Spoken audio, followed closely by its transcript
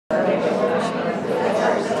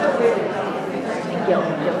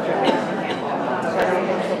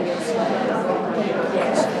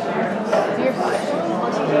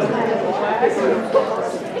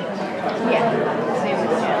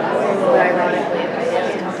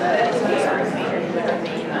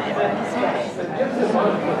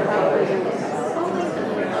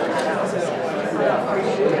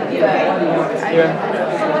Yeah.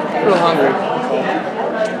 A little hungry.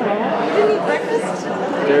 You didn't eat breakfast?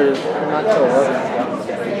 There's not till 11.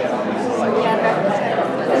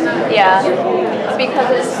 Yeah, because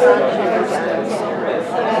it's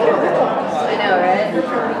I know, right?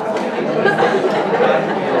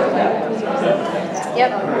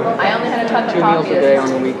 Yep, I only had a touch of 2 meals coffee. a day on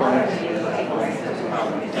the weekends.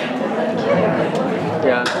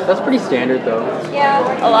 Yeah, that's pretty standard though.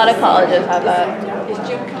 Yeah, a lot of colleges have that.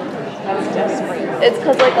 I was desperate. It's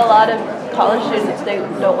because like a lot of college students, they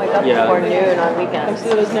don't wake up before noon on weekends. So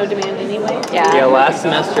there was no demand anyway? Yeah. Yeah, last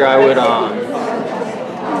semester I would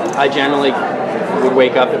I generally would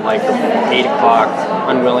wake up at like 8 o'clock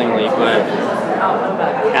unwillingly,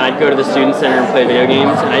 and I'd go to the student center and play video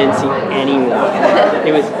games, and I didn't see anyone.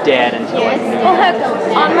 It was dead until like noon. Well, heck,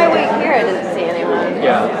 on my way here I didn't see anyone.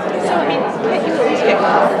 Yeah. So, I mean, can't you at least get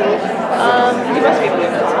coffee? You must be able to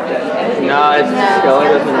get coffee. No, Skeller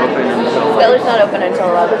doesn't open until... Skeller's not open until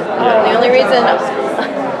 11. Yeah. The only reason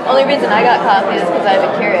I got coffee is because I have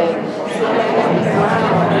a Keurig.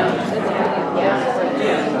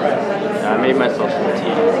 I made myself some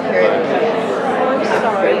tea. I'm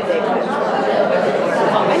sorry.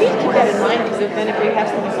 I need to keep that in mind, because then if we have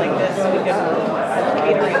something like this, we can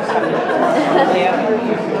catering stuff.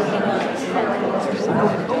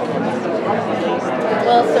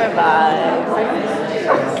 We'll survive.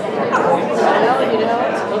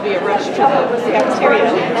 It'll be a rush to the cafeteria.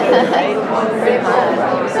 Right? Pretty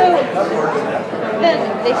much. So, then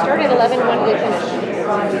they start at 11, when do they finish?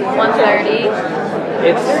 1:30.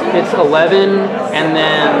 It's 11, and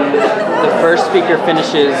then the first speaker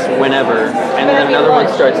finishes whenever, and then another one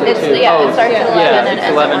starts at 2. Yeah, it starts at 11 yeah, and it's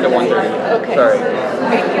ends 11 to 1:30. Okay. Sorry.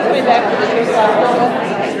 Great. Coming back to the 3 o'clock.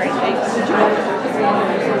 Great, thanks.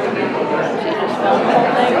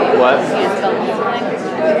 What? You just filmed the whole thing?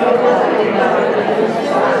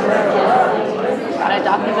 Gotta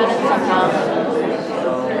document it somehow.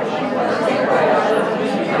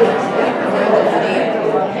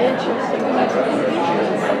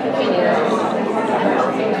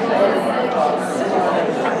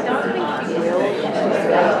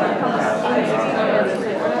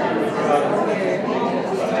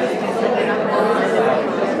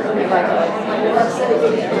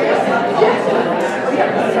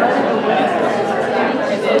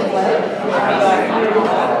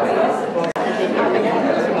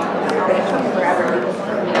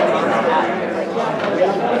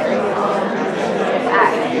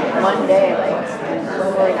 One day, like,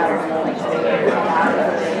 we're going out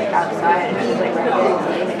outside, and she's like,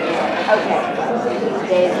 okay,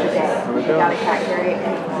 today's the day. We got a cat carry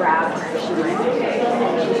and grabbed her, and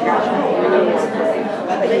she scratched her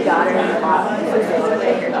hand, but you got her in the box, so it's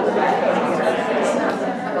take her to the back.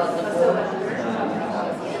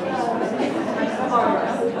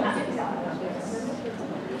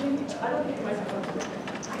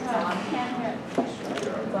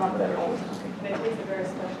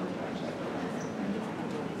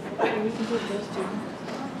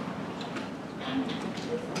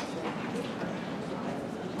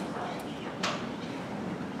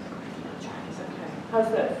 How's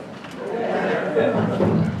this?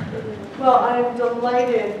 Well, I'm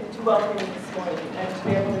delighted to welcome you this morning and to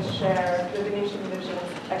be able to share the Venetian Visions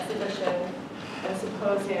exhibition and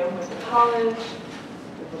symposium with the college,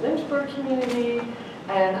 with the Lynchburg community,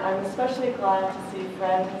 and I'm especially glad to see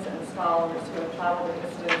friends and scholars who have traveled a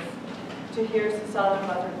distance to hear Susannah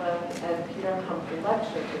Rutherglen and Peter Humphrey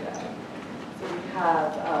lecture today. So we have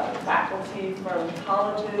faculty from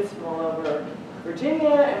colleges from all over Virginia,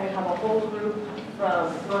 and we have a whole group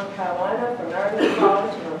from North Carolina, from Randolph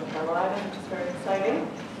College in North Carolina, which is very exciting.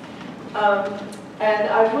 And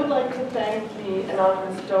I would like to thank the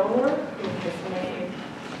anonymous donor who has made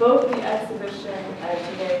both the exhibition and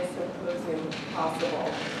today's symposium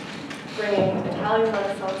possible, bringing Italian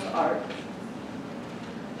Renaissance art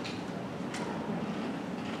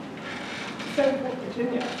to Central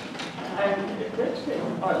Virginia and enriching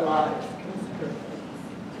our lives considerably.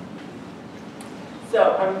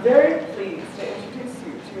 So I'm very pleased to introduce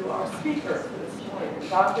you to our speaker for this morning,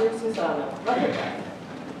 Dr. Susannah Rutherglen.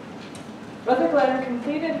 Rutherglen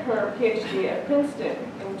completed her Ph.D. at Princeton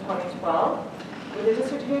in 2012 with a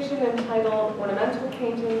dissertation entitled Ornamental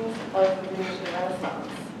Paintings of the Venetian Renaissance.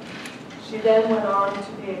 She then went on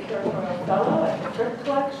to be a curatorial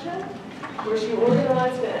where she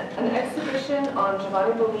organized an exhibition on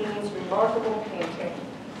Giovanni Bellini's remarkable painting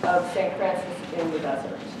of St. Francis in the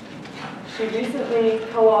Desert. She recently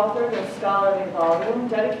co-authored a scholarly volume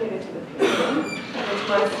dedicated to the painting, which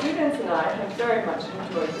my students and I have very much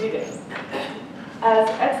enjoyed reading. As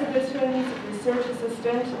exhibitions research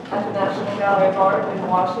assistant at the National Gallery of Art in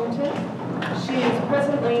Washington, she is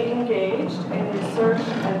presently engaged in research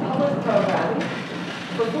and public programming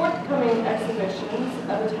for forthcoming exhibitions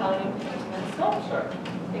of Italian painting and sculpture,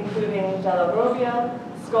 including Della Robbia,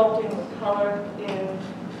 Sculpting with Color in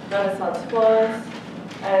Renaissance Florence,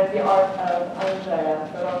 and the art of Andrea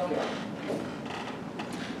Verrocchio.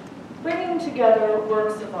 Bringing together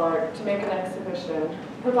works of art to make an exhibition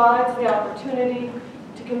provides the opportunity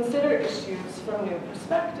to consider issues from new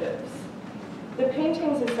perspectives. The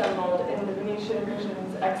paintings assembled in the Venetian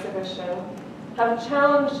Visions exhibition have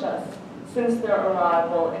challenged us since their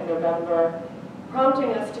arrival in November,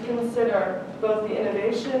 prompting us to consider both the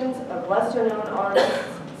innovations of lesser-known artists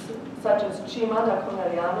such as Cima da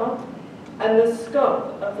Conegliano and the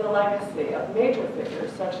scope of the legacy of major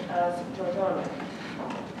figures such as Giorgione.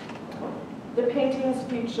 The paintings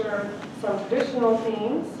feature some traditional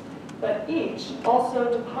themes, but each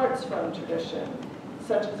also departs from tradition,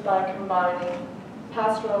 such as by combining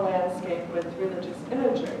pastoral landscape with religious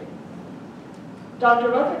imagery. Dr.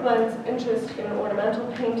 Rutherglen's interest in ornamental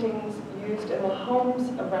paintings used in the homes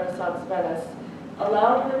of Renaissance Venice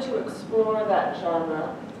allowed her to explore that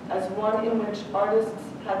genre as one in which artists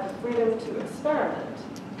had the freedom to experiment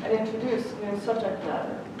and introduce new subject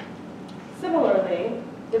matter. Similarly,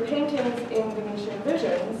 the paintings in Venetian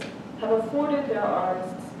Visions have afforded their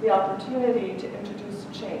artists the opportunity to introduce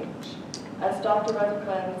change, as Dr.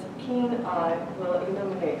 Rutherglen's keen eye will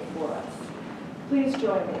illuminate for us. Please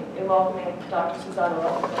join me in welcoming Dr. Susannah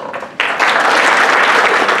Rutherglen.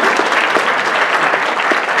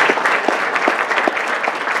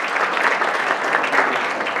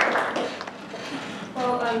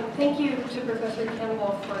 Thank you to Professor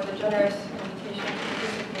Campbell for the generous invitation to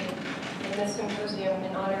participate in this symposium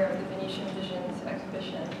in honor of the Venetian Visions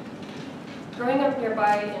exhibition. Growing up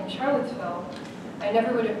nearby in Charlottesville, I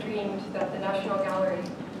never would have dreamed that the National Gallery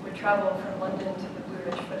would travel from London to the Blue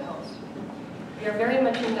Ridge foothills. We are very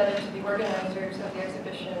much indebted to the organizers of the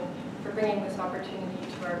exhibition for bringing this opportunity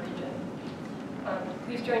to our region.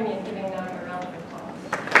 Please join me in giving them a round of applause.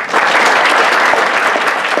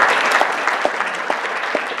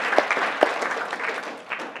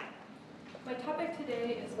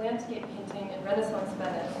 Landscape painting in Renaissance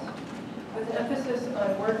Venice, with an emphasis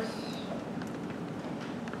on works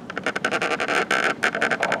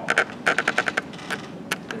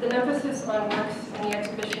in the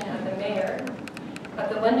exhibition at the Mayor, at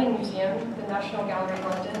the London Museum, the National Gallery of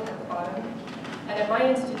London at the bottom, and at my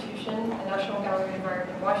institution, the National Gallery of Art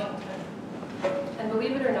in Washington. And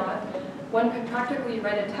believe it or not, one could practically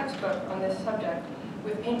write a textbook on this subject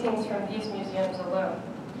with paintings from these museums alone.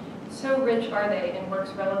 So rich are they in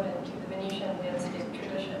works relevant to the Venetian landscape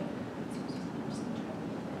tradition.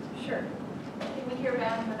 Sure. Can we hear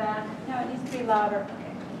back for that? No, it needs to be louder.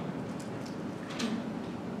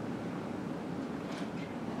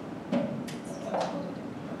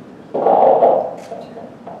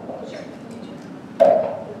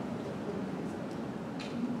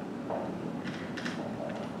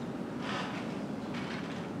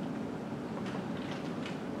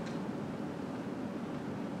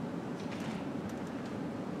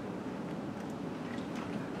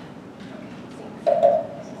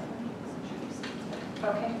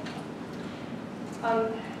 Okay.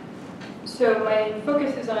 So my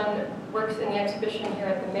focus is on works in the exhibition here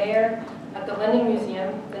at the Mayor, at the London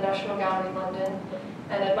Museum, the National Gallery London,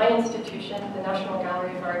 and at my institution, the National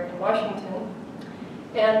Gallery of Art in Washington.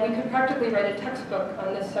 And we could practically write a textbook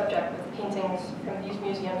on this subject with paintings from these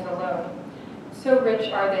museums alone. So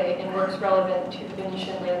rich are they in works relevant to the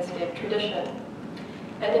Venetian landscape tradition.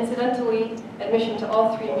 And incidentally, admission to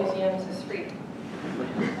all three museums is free.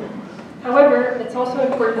 However, it's also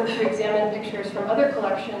important to examine pictures from other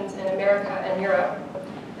collections in America and Europe,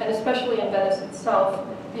 and especially in Venice itself,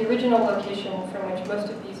 the original location from which most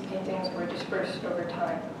of these paintings were dispersed over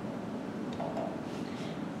time.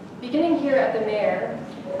 Beginning here at the Mayor,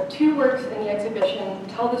 two works in the exhibition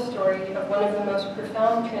tell the story of one of the most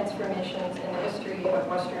profound transformations in the history of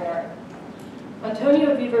Western art.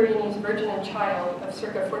 Antonio Vivarini's Virgin and Child of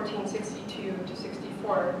circa 1462 to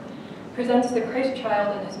 64 presents the Christ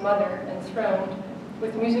child and his mother enthroned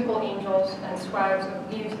with musical angels and swags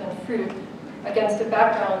of leaves and fruit against a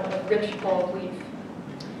background of rich gold leaf.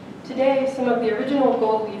 Today, some of the original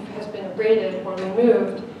gold leaf has been abraded or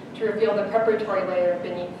removed to reveal the preparatory layer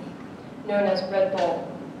beneath, known as red gold.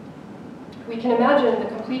 we can imagine the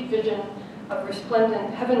complete vision of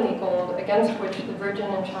resplendent heavenly gold against which the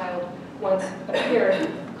Virgin and Child once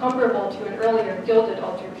appeared, comparable to an earlier gilded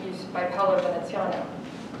altarpiece by Paolo Veneziano.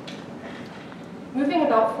 Moving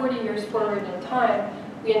about 40 years forward in time,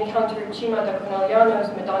 we encounter Cima da Conegliano's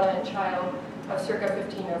Madonna and Child of circa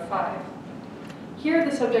 1505. Here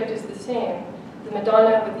the subject is the same, the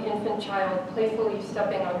Madonna with the infant child playfully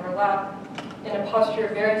stepping on her lap in a posture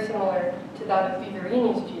very similar to that of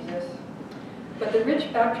Viverini's Jesus. But the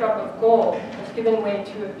rich backdrop of gold has given way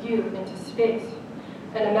to a view into space,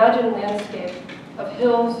 an imagined landscape of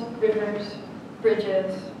hills, rivers,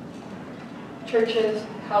 bridges, churches,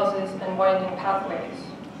 houses, and winding pathways.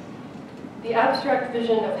 The abstract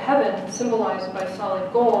vision of heaven, symbolized by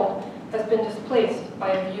solid gold, has been displaced by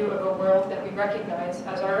a view of a world that we recognize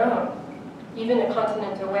as our own, even a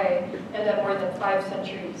continent away and at more than 5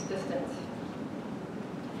 centuries distance.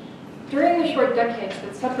 During the short decades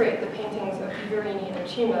that separate the paintings of Viverini and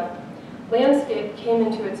Cima, landscape came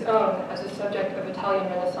into its own as a subject of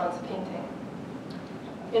Italian Renaissance painting.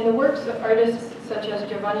 In the works of artists such as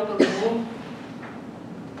Giovanni Bellini,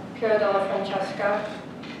 Piero della Francesca,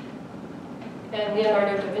 and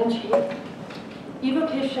Leonardo da Vinci,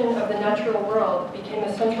 evocation of the natural world became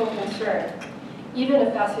a central concern, even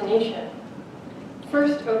a fascination,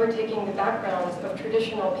 first overtaking the backgrounds of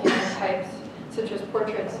traditional painting types such as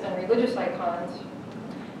portraits and religious icons,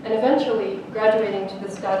 and eventually graduating to the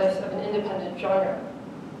status of an independent genre.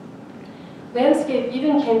 Landscape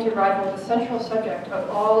even came to rival the central subject of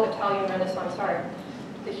all Italian Renaissance art,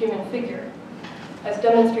 the human figure, as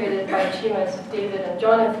demonstrated by Cima's David and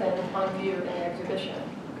Jonathan on view in the exhibition.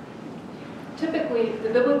 Typically,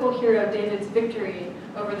 the biblical hero David's victory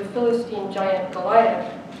over the Philistine giant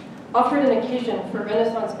Goliath offered an occasion for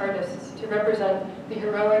Renaissance artists to represent the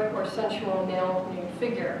heroic or sensual male nude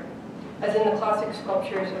figure, as in the classic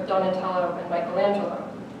sculptures of Donatello and Michelangelo.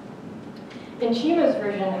 In Cima's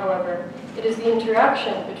version, however, it is the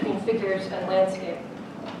interaction between figures and landscape.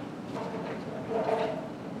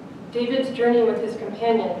 David's journey with his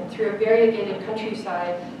companion through a variegated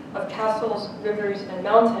countryside of castles, rivers, and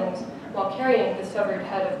mountains while carrying the severed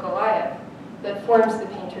head of Goliath that forms the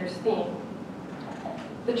painter's theme.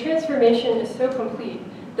 The transformation is so complete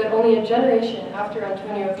that only a generation after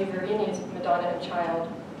Antonio Viverini's Madonna and Child,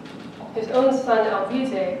 his own son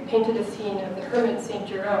Alvise painted a scene of the hermit St.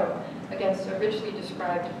 Jerome against a richly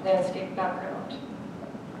described landscape background.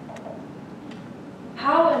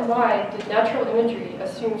 How and why did natural imagery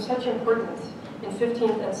assume such importance in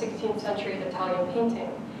 15th and 16th century Italian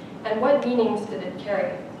painting, and what meanings did it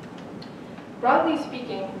carry? Broadly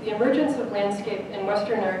speaking, the emergence of landscape in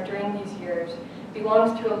Western art during these years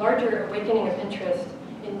belongs to a larger awakening of interest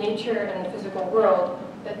in nature and the physical world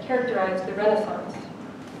that characterized the Renaissance,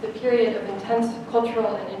 the period of intense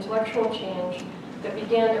cultural and intellectual change that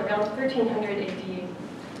began around 1300 AD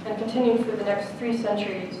and continued for the next 3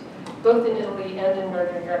 centuries, both in Italy and in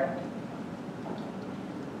Northern Europe.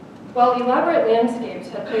 While elaborate landscapes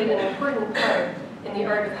had played an important part in the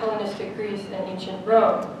art of Hellenistic Greece and ancient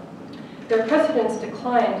Rome, their precedence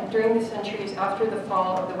declined during the centuries after the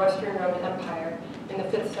fall of the Western Roman Empire in the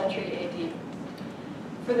 5th century AD.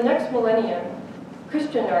 For the next millennium,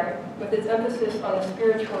 Christian art, with its emphasis on the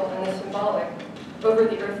spiritual and the symbolic over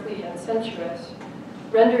the earthly and sensuous,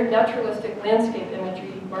 rendered naturalistic landscape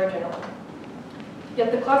imagery marginal.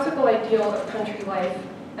 Yet the classical ideal of country life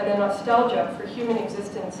and the nostalgia for human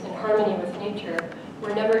existence in harmony with nature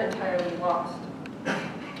were never entirely lost.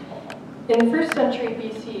 In the 1st century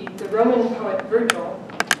BC, the Roman poet Virgil,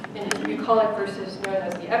 in his bucolic verses known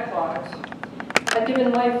as the Eclogues, had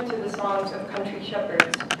given life to the songs of country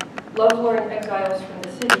shepherds, lovelorn exiles from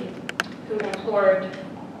the city, who implored,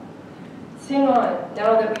 "Sing on,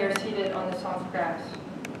 now that we are seated on the soft grass.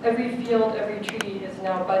 Every field, every tree is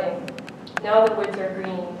now budding. Now the woods are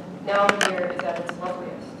green. Now the year is at its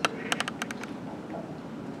loveliest."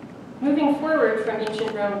 Moving forward from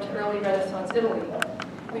ancient Rome to early Renaissance Italy,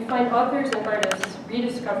 we find authors and artists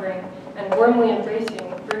rediscovering and warmly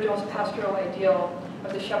embracing Virgil's pastoral ideal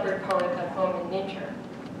of the shepherd poet at home in nature.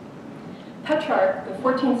 Petrarch, the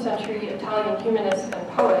 14th century Italian humanist and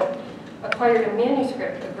poet, acquired a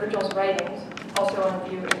manuscript of Virgil's writings, also on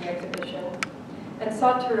view in the exhibition, and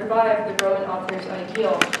sought to revive the Roman author's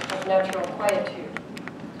ideal of natural quietude.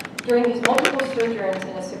 During his multiple sojourns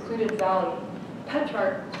in a secluded valley,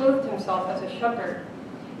 Petrarch clothed himself as a shepherd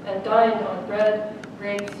and dined on bread,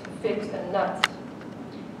 grapes, figs, and nuts.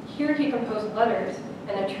 Here he composed letters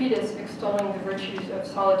and a treatise extolling the virtues of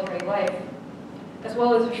solitary life, as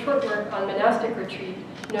well as a short work on monastic retreat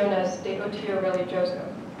known as De Otio Religioso.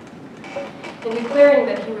 In declaring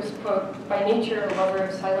that he was quote, by nature a lover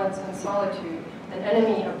of silence and solitude, an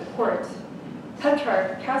enemy of the courts,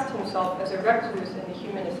 Petrarch cast himself as a recluse in the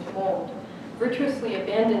humanist mold, virtuously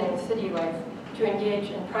abandoning city life to engage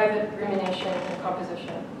in private rumination and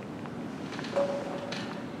composition.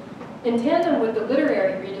 In tandem with the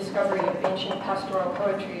literary rediscovery of ancient pastoral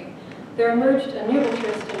poetry, there emerged a new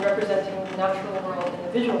interest in representing the natural world in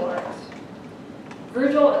the visual arts.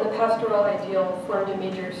 Virgil and the pastoral ideal formed a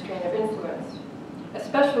major strain of influence,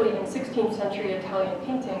 especially in 16th century Italian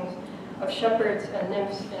paintings of shepherds and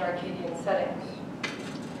nymphs in Arcadian settings.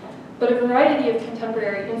 But a variety of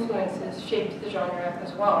contemporary influences shaped the genre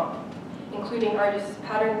as well, including artists'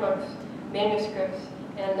 pattern books, manuscripts,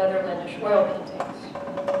 and Netherlandish oil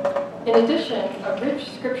paintings. In addition, a rich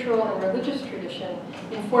scriptural and religious tradition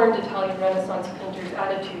informed Italian Renaissance painters'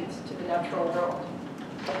 attitudes to the natural world.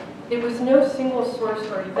 It was no single source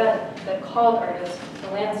or event that called artists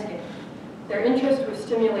to landscape. Their interest was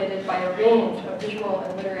stimulated by a range of visual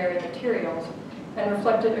and literary materials and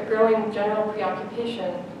reflected a growing general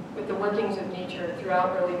preoccupation with the workings of nature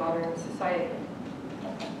throughout early modern society.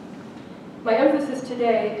 My emphasis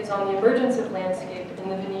today is on the emergence of landscape in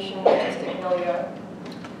the Venetian artistic milieu,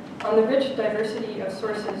 on the rich diversity of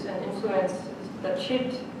sources and influences that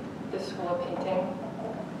shaped this school of painting,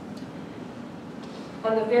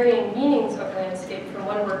 on the varying meanings of landscape from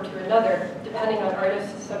one work to another, depending on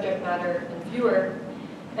artist, subject matter, and viewer,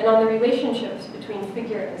 and on the relationships between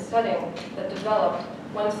figure and setting that developed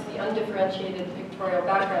once the undifferentiated pictorial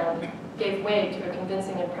background gave way to a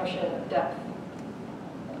convincing impression of depth.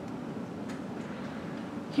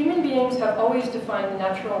 Human beings have always defined the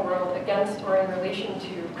natural world against or in relation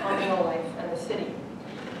to communal life and the city,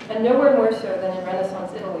 and nowhere more so than in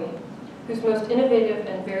Renaissance Italy, whose most innovative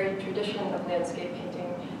and varied tradition of landscape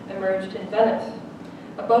painting emerged in Venice,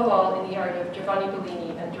 above all in the art of Giovanni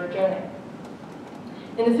Bellini and Giorgione.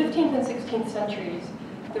 In the 15th and 16th centuries,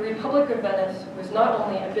 the Republic of Venice was not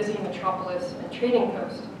only a busy metropolis and trading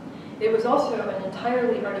post, it was also an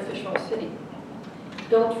entirely artificial city,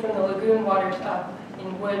 built from the lagoon waters up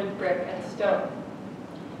in wood, brick, and stone.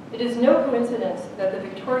 It is no coincidence that the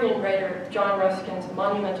Victorian writer John Ruskin's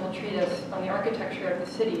monumental treatise on the architecture of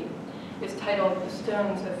the city is titled The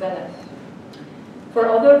Stones of Venice. For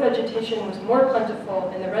although vegetation was more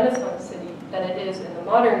plentiful in the Renaissance city than it is in the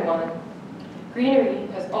modern one, greenery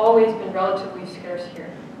has always been relatively scarce here,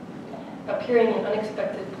 appearing in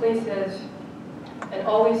unexpected places and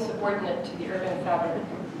always subordinate to the urban fabric.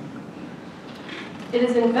 It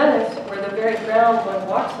is in Venice, where the very ground one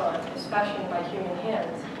walks on is fashioned by human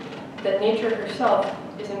hands, that nature herself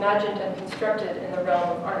is imagined and constructed in the realm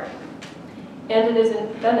of art. And it is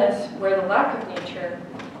in Venice, where the lack of nature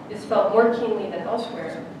is felt more keenly than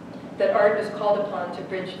elsewhere, that art is called upon to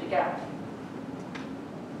bridge the gap.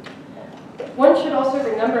 One should also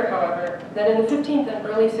remember, however, that in the 15th and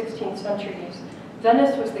early 16th centuries,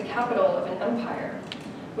 Venice was the capital of an empire,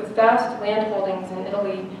 with vast land holdings in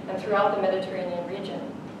Italy and throughout the Mediterranean region.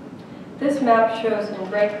 This map shows in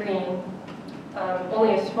bright green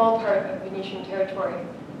only a small part of Venetian territory.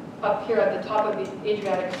 Up here at the top of the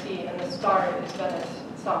Adriatic Sea, and the star is Venice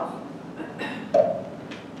itself.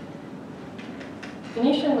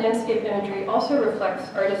 Venetian landscape imagery also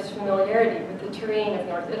reflects artists' familiarity with the terrain of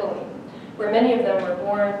North Italy, where many of them were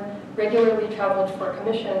born, regularly traveled for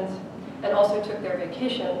commissions, and also took their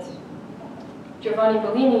vacations. Giovanni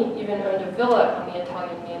Bellini even owned a villa on the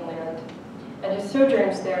Italian mainland, and his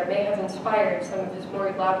sojourns there may have inspired some of his more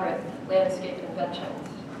elaborate landscape inventions.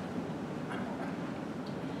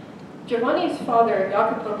 Giovanni's father,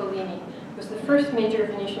 Jacopo Bellini, was the first major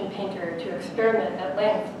Venetian painter to experiment at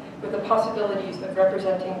length with the possibilities of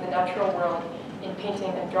representing the natural world in painting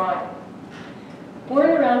and drawing. Born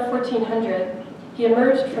around 1400, he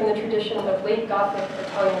emerged from the tradition of late Gothic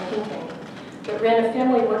Italian painting, but ran a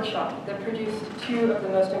family workshop that produced two of the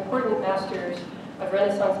most important masters of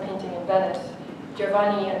Renaissance painting in Venice,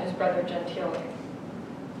 Giovanni and his brother Gentile.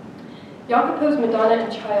 Jacopo's Madonna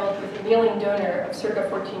and Child with a kneeling donor of circa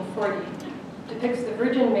 1440 depicts the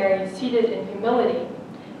Virgin Mary seated in humility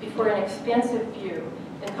before an expansive view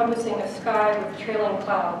encompassing a sky with trailing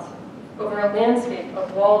clouds over a landscape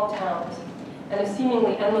of walled towns and a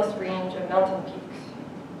seemingly endless range of mountain peaks.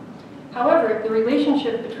 However, the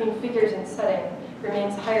relationship between figures and setting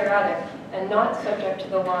remains hieratic and not subject to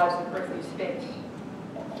the laws of earthly space.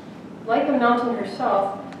 Like a mountain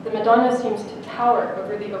herself, the Madonna seems to tower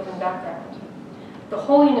over the open background. The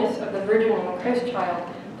holiness of the Virgin and the Christ child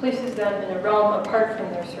places them in a realm apart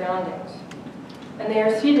from their surroundings, and they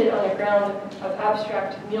are seated on a ground of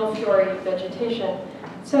abstract millefiori vegetation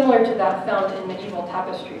similar to that found in medieval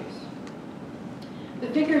tapestries. The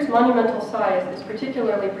figure's monumental size is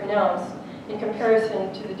particularly pronounced in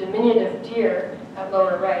comparison to the diminutive deer at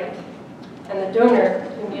lower right, and the donor,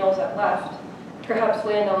 who kneels at left, perhaps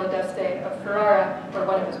Leonello d'Este of Ferrara or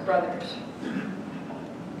one of his brothers.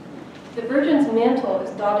 The Virgin's mantle is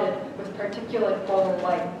dotted with particulate golden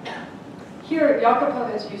light. Here, Jacopo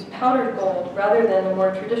has used powdered gold rather than the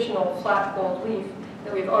more traditional flat gold leaf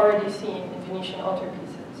that we've already seen in Venetian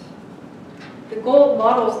altarpieces. The gold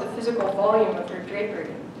models the physical volume of her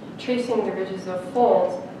drapery, tracing the ridges of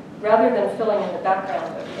folds rather than filling in the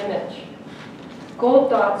background of the image. Gold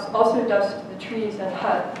dots also dust the trees and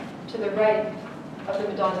hut to the right of the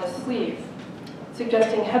Madonna's sleeve,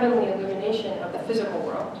 suggesting heavenly illumination of the physical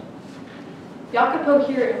world. Jacopo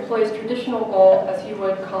here employs traditional gold as he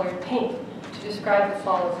would colored paint to describe the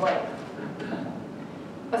fall of light.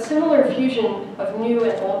 A similar fusion of new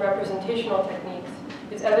and old representational techniques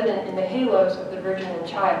is evident in the halos of the Virgin and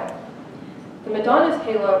Child. The Madonna's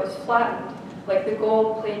halo is flattened, like the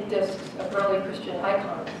gold plate discs of early Christian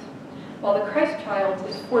icons, while the Christ Child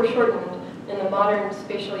is foreshortened in the modern,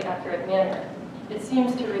 spatially accurate manner. It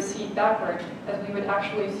seems to recede backward as we would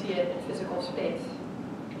actually see it in physical space.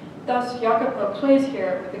 Thus, Jacopo plays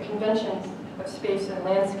here with the conventions of space and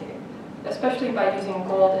landscape, especially by using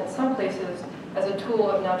gold in some places as a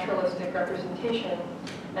tool of naturalistic representation,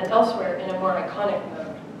 and elsewhere in a more iconic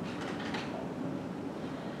mode.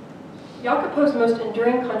 Jacopo's most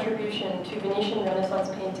enduring contribution to Venetian Renaissance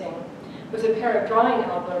painting was a pair of drawing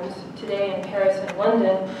albums, today in Paris and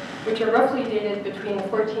London, which are roughly dated between the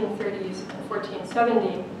 1430s and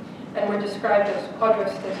 1470, and were described as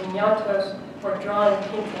quadros designatos, or drawn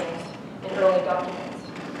paintings, in early documents.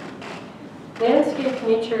 Landscape,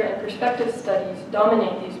 nature, and perspective studies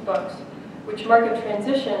dominate these books, which mark a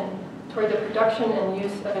transition toward the production and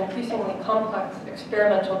use of increasingly complex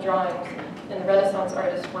experimental drawings in the Renaissance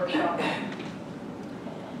artist's workshop.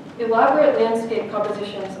 Elaborate landscape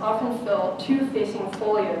compositions often fill two facing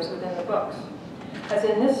folios within the books, as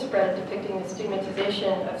in this spread depicting the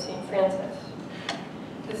stigmatization of St. Francis.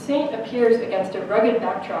 The saint appears against a rugged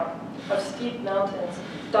backdrop of steep mountains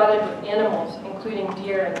dotted with animals, including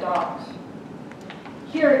deer and dogs.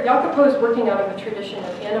 Here, Jacopo is working out of a tradition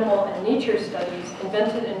of animal and nature studies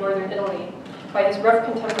invented in northern Italy by his rough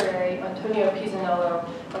contemporary Antonio Pisanello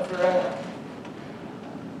of Verona.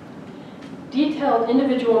 Detailed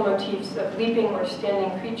individual motifs of leaping or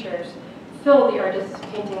standing creatures fill the artist's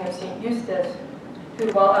painting of St. Eustace,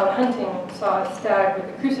 who, while out hunting, saw a stag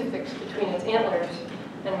with a crucifix between its antlers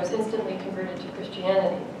and was instantly converted to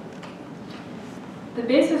Christianity. The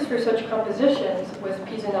basis for such compositions was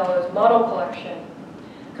Pisanello's model collection,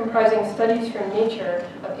 comprising studies from nature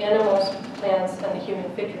of animals, plants, and the human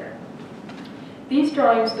figure. These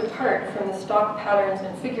drawings depart from the stock patterns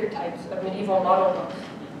and figure types of medieval model books,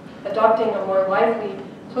 adopting a more lively,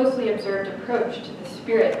 closely observed approach to the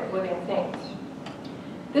spirit of living things.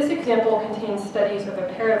 This example contains studies of a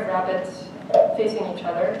pair of rabbits facing each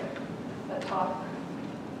other, atop,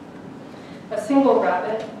 a single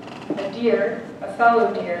rabbit, a deer, a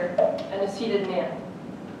fallow deer, and a seated man.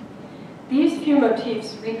 These few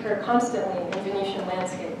motifs recur constantly in Venetian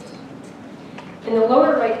landscapes. In the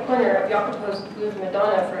lower right corner of Jacopo's Louvre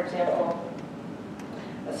Madonna, for example,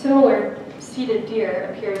 a similar seated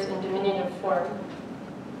deer appears in diminutive form.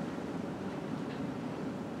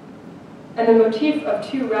 And the motif of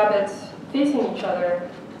two rabbits facing each other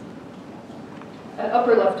at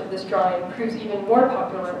upper left of this drawing proves even more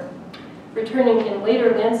popular, returning in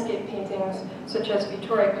later landscape paintings such as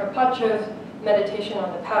Vittore Carpaccio's Meditation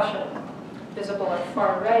on the Passion, visible on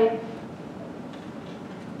far right,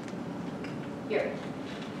 here,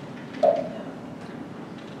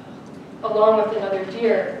 along with another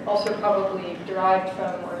deer, also probably derived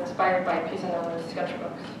from or inspired by Pisanello's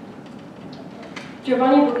sketchbooks.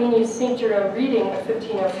 Giovanni Bellini's St. Jerome reading of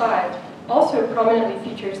 1505 also prominently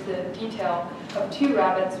features the detail of two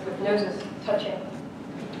rabbits with noses touching.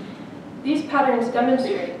 These patterns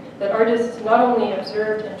demonstrate that artists not only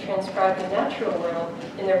observed and transcribed the natural world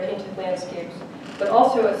in their painted landscapes, but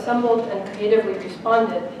also assembled and creatively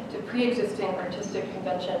responded to pre-existing artistic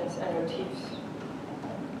conventions and motifs.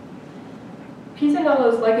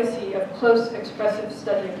 Pisanello's legacy of close expressive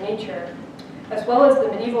study of nature, as well as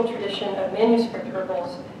the medieval tradition of manuscript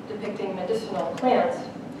herbals depicting medicinal plants,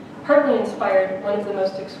 partly inspired one of the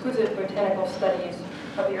most exquisite botanical studies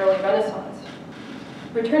of the early Renaissance.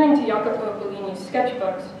 Returning to Jacopo Bellini's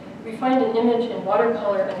sketchbooks, we find an image in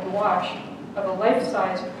watercolor and gouache of a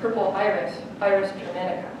life-size purple iris, Iris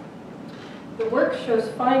germanica. The work shows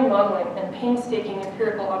fine modeling and painstaking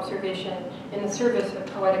empirical observation in the service of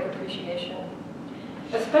poetic appreciation.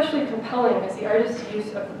 Especially compelling is the artist's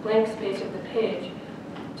use of the blank space of the page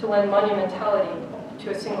to lend monumentality to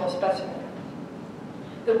a single specimen.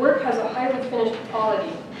 The work has a highly finished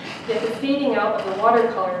quality, yet the fading out of the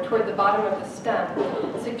watercolor toward the bottom of the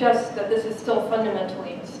stem suggests that this is still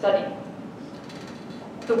fundamentally a study.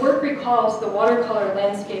 The work recalls the watercolor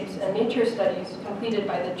landscapes and nature studies completed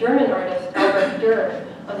by the German artist Albert Dürer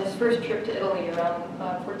on his first trip to Italy around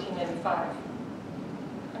 1495.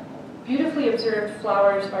 Beautifully observed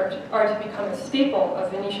flowers are to become a staple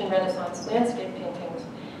of Venetian Renaissance landscape paintings,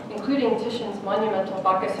 including Titian's monumental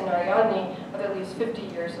Bacchus and Ariadne of at least 50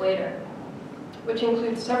 years later, which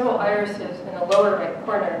includes several irises in the lower right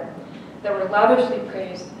corner that were lavishly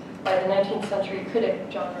praised by the 19th century critic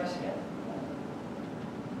John Ruskin.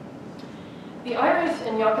 The iris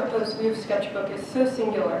in Jacopo's Louvre sketchbook is so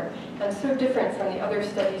singular and so different from the other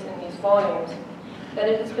studies in these volumes that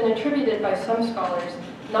it has been attributed by some scholars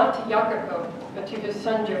not to Jacopo, but to his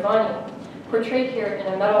son Giovanni, portrayed here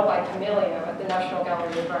in a medal by Camelio at the National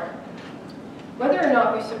Gallery of Art. Whether or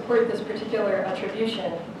not we support this particular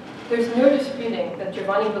attribution, there's no disputing that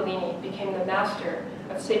Giovanni Bellini became the master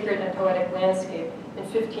of sacred and poetic landscape in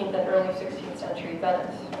 15th and early 16th century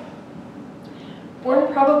Venice.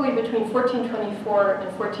 Born probably between 1424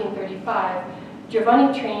 and 1435,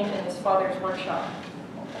 Giovanni trained in his father's workshop.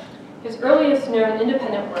 His earliest known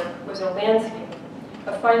independent work was a landscape,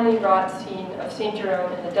 a finely wrought scene of St.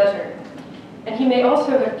 Jerome in the desert, and he may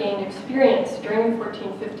also have gained experience during the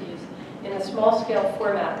 1450s in the small-scale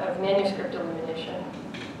format of manuscript illumination.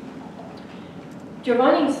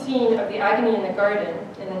 Giovanni's scene of the Agony in the Garden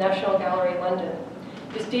in the National Gallery, London,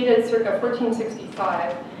 is dated circa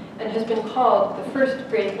 1465 and has been called the first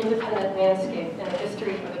great independent landscape in the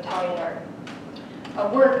history of Italian art.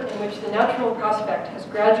 A work in which the natural prospect has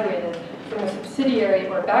graduated from a subsidiary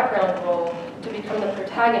or background role to become the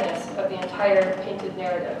protagonist of the entire painted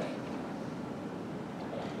narrative.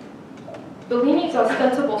 Bellini's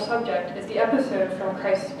ostensible subject is the episode from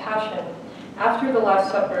Christ's Passion, after the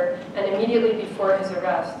Last Supper and immediately before his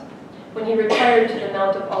arrest, when he retired to the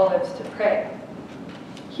Mount of Olives to pray.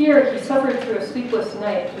 Here, he suffered through a sleepless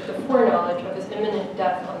night with the foreknowledge of his imminent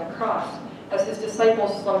death on the cross, as his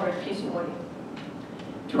disciples slumbered peacefully.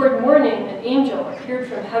 Toward morning, an angel appeared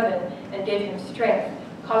from heaven and gave him strength,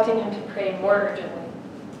 causing him to pray more urgently.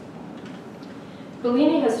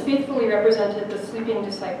 Bellini has faithfully represented the sleeping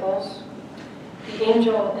disciples, the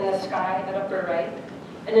angel in the sky at upper right,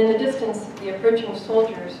 and in the distance, the approaching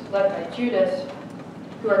soldiers led by Judas,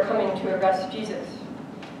 who are coming to arrest Jesus.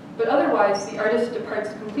 But otherwise, the artist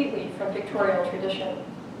departs completely from pictorial tradition.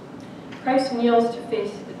 Christ kneels to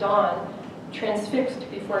face the dawn, transfixed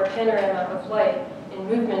before a panorama of light in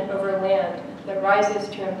movement over land that rises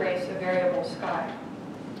to embrace a variable sky.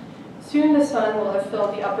 Soon the sun will have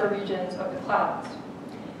filled the upper regions of the clouds.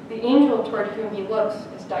 The angel toward whom he looks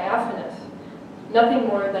is diaphanous, nothing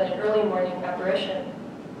more than an early morning apparition.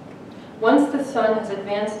 Once the sun has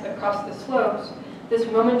advanced across the slopes, this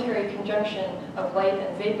momentary conjunction of light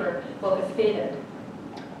and vapor will have faded.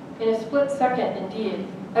 In a split second, indeed,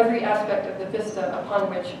 every aspect of the vista upon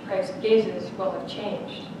which Christ gazes will have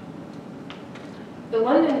changed. The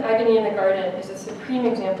London Agony in the Garden is a supreme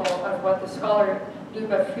example of what the scholar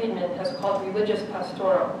Luba Friedman has called religious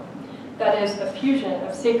pastoral, that is, a fusion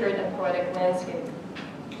of sacred and poetic landscape.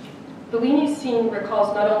 Bellini's scene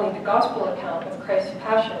recalls not only the gospel account of Christ's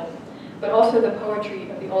passion, but also the poetry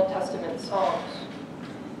of the Old Testament Psalms.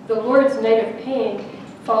 The Lord's night of pain,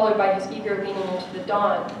 followed by his eager leaning into the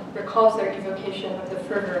dawn, recalls their evocation of the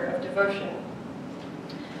fervor of devotion.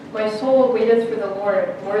 My soul waiteth for the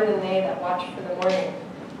Lord more than they that watch for the morning.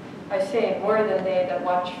 I say, more than they that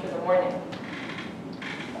watch for the morning.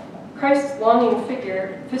 Christ's longing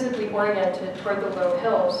figure, physically oriented toward the low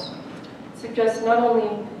hills, suggests not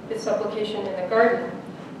only his supplication in the garden,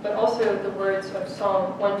 but also the words of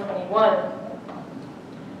Psalm 121.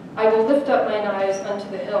 I will lift up mine eyes unto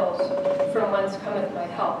the hills, from whence cometh my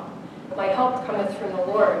help. My help cometh from the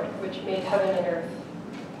Lord, which made heaven and earth.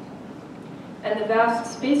 And the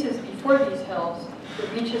vast spaces before these hills, the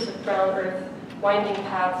reaches of brown earth, winding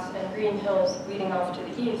paths, and green hills leading off to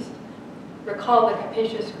the east, recall the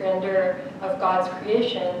capacious grandeur of God's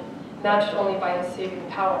creation, matched only by his saving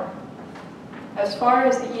power. As far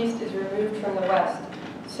as the east is removed from the west,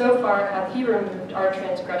 so far hath he removed our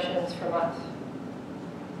transgressions from us.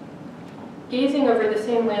 Gazing over the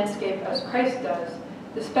same landscape as Christ does,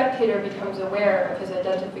 the spectator becomes aware of his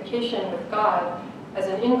identification with God as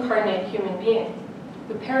an incarnate human being,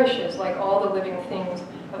 who perishes like all the living things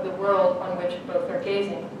of the world on which both are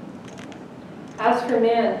gazing. As for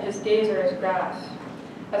man, his days are as grass.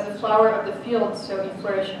 As a flower of the field, so he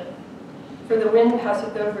flourisheth. For the wind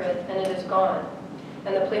passeth over it, and it is gone,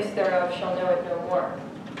 and the place thereof shall know it no more.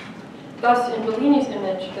 Thus, in Bellini's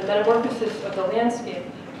image, the metamorphosis of the landscape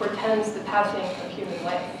portends the passing of human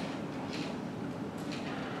life.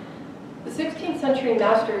 The 16th century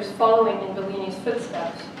masters following in Bellini's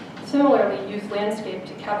footsteps similarly used landscape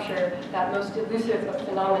to capture that most elusive of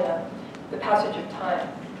phenomena, the passage of time.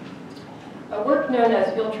 A work known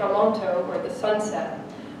as Il Tramonto, or the sunset,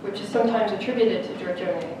 which is sometimes attributed to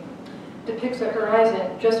Giorgione, depicts a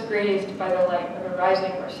horizon just grazed by the light of a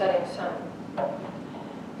rising or setting sun.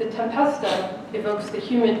 The Tempesta evokes the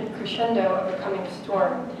humid crescendo of a coming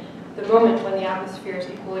storm, the moment when the atmosphere's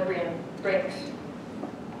equilibrium breaks.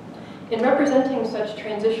 In representing such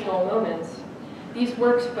transitional moments, these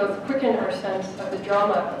works both quicken our sense of the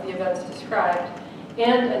drama of the events described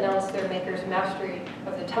and announce their maker's mastery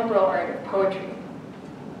of the temporal art of poetry.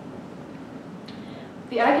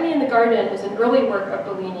 The Agony in the Garden is an early work of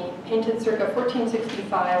Bellini, painted circa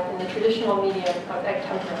 1465 in the traditional medium of egg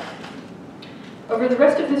tempera. Over the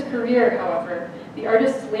rest of his career, however, the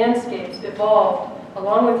artist's landscapes evolved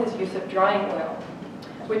along with his use of drying oil,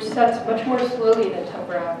 which sets much more slowly than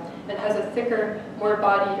tempera and has a thicker, more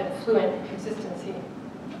bodied and fluent consistency.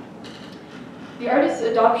 The artist's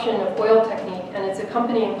adoption of oil technique and its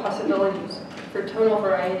accompanying possibilities for tonal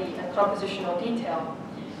variety and compositional detail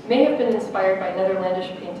may have been inspired by Netherlandish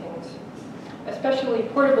paintings, especially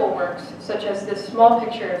portable works such as this small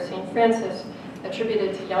picture of St. Francis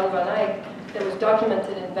attributed to Jan van Eyck that was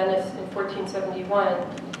documented in Venice in 1471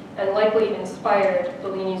 and likely inspired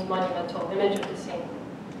Bellini's monumental image of the saint.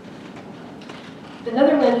 The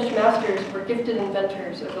Netherlandish masters were gifted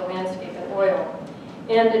inventors of the landscape and oil,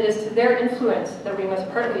 and it is to their influence that we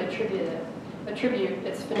must partly attribute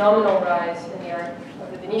its phenomenal rise in the art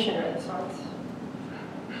of the Venetian Renaissance.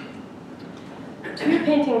 Two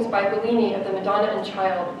paintings by Bellini of the Madonna and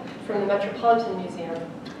Child from the Metropolitan Museum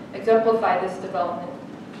exemplify this development.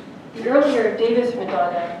 The earlier Davis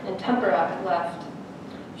Madonna, in tempera at left,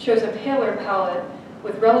 shows a paler palette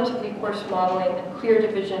with relatively coarse modeling and clear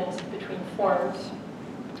divisions between forms.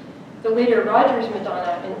 The later Rogers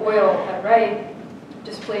Madonna, in oil at right,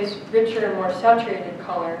 displays richer, more saturated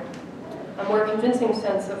color, a more convincing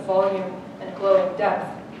sense of volume and glowing depth,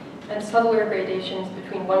 and subtler gradations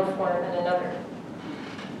between one form and another.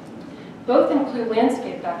 Both include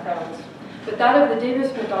landscape backgrounds, but that of the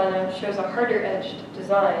Davis Madonna shows a harder-edged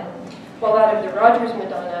design, while that of the Rogers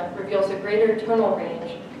Madonna reveals a greater tonal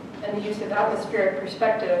range and the use of atmospheric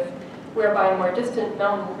perspective, whereby more distant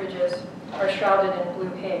mountain ridges are shrouded in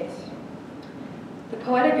blue haze. The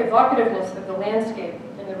poetic evocativeness of the landscape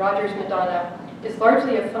in the Rogers Madonna is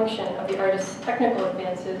largely a function of the artist's technical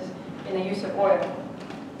advances in the use of oil.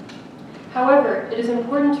 However, it is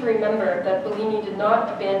important to remember that Bellini did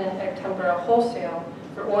not abandon egg tempera wholesale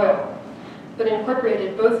for oil, but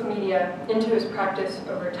incorporated both media into his practice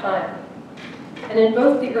over time. And in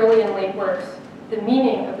both the early and late works, the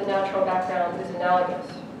meaning of the natural background is analogous.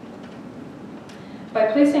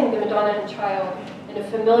 By placing the Madonna and Child in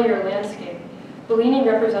a familiar landscape, Bellini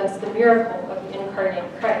represents the miracle of the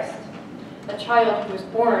incarnate Christ, a child who was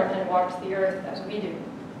born and walks the earth as we do.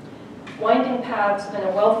 Winding paths and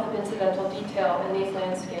a wealth of incidental detail in these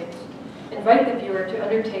landscapes invite the viewer to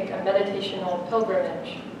undertake a meditational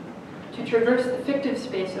pilgrimage, to traverse the fictive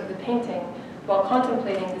space of the painting while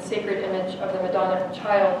contemplating the sacred image of the Madonna and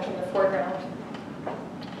Child in the foreground.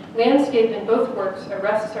 Landscape in both works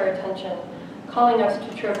arrests our attention, calling us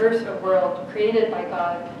to traverse a world created by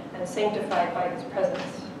God and sanctified by His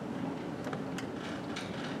presence.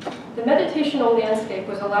 The meditational landscape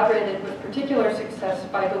was elaborated with particular success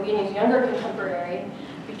by Bellini's younger contemporary,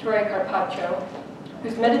 Vittore Carpaccio,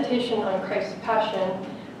 whose meditation on Christ's Passion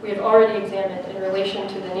we have already examined in relation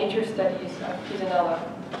to the nature studies of Pisanello.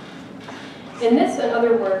 In this and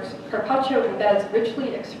other works, Carpaccio embeds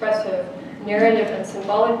richly expressive narrative and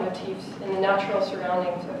symbolic motifs in the natural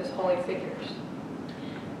surroundings of his holy figures.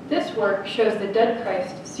 This work shows the dead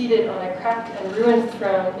Christ seated on a cracked and ruined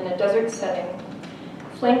throne in a desert setting,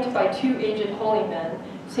 flanked by two aged holy men,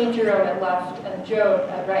 St. Jerome at left and Job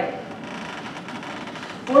at right.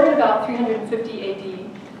 Born about 350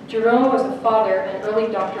 AD, Jerome was a father and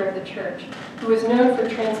early doctor of the Church who was known for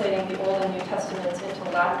translating the Old and New Testaments into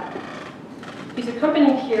Latin. He's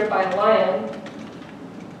accompanied here by a lion,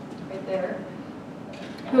 right there,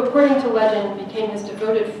 who according to legend became his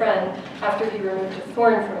devoted friend after he removed a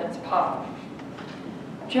thorn from its paw.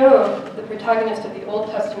 Job, the protagonist of the Old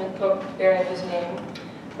Testament book bearing his name,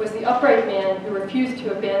 was the upright man who refused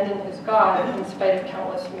to abandon his God in spite of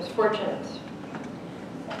countless misfortunes.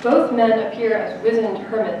 Both men appear as wizened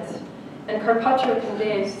hermits, and Carpaccio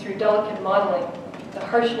conveys through delicate modeling the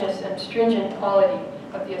harshness and stringent quality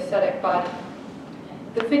of the ascetic body.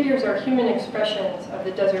 The figures are human expressions of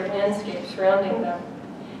the desert landscape surrounding them.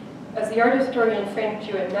 As the art historian Frank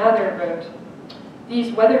Jewett-Mather wrote,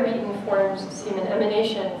 these weather-beaten forms seem an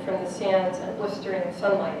emanation from the sands and blistering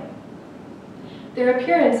sunlight. Their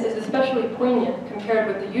appearance is especially poignant compared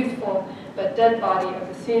with the youthful but dead body of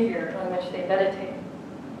the Savior on which they meditate.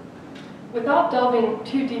 Without delving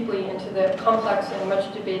too deeply into the complex and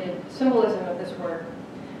much debated symbolism of this work,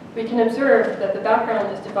 we can observe that the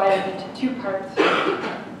background is divided into two parts.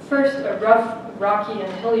 First, a rough, rocky,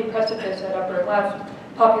 and hilly precipice at upper left,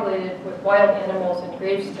 populated with wild animals and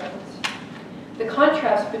gravestones. The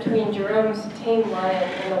contrast between Jerome's tame lion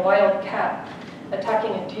and the wild cat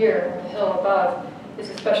attacking a deer on the hill above is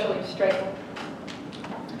especially striking.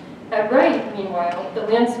 At right, meanwhile, the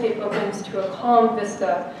landscape opens to a calm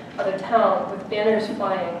vista of a town with banners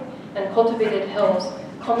flying and cultivated hills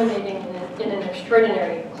culminating in an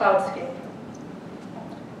extraordinary cloudscape.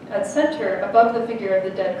 At center, above the figure of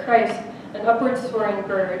the dead Christ, an upward soaring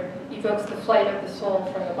bird evokes the flight of the soul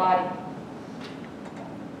from the body.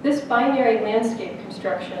 This binary landscape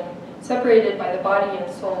construction, separated by the body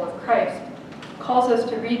and soul of Christ, calls us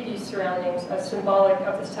to read these surroundings as symbolic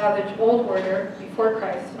of the savage old order before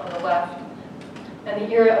Christ on the left, and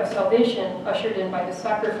the era of salvation ushered in by the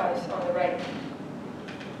sacrifice on the right.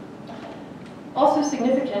 Also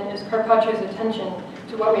significant is Carpaccio's attention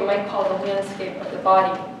to what we might call the landscape of the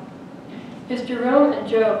body. His Jerome and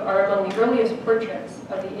Job are among the earliest portraits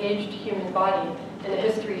of the aged human body in the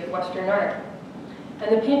history of Western art,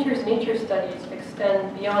 and the painter's nature studies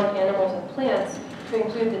extend beyond animals and plants to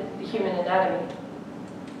include the human anatomy.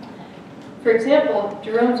 For example,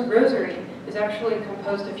 Jerome's rosary is actually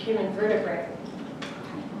composed of human vertebrae,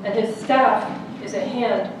 and his staff is a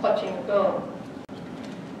hand clutching a bone.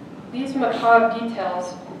 These macabre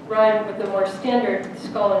details rhyme with the more standard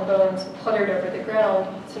skull and bones cluttered over the ground,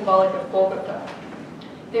 symbolic of Golgotha.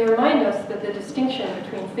 They remind us that the distinction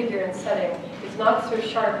between figure and setting is not so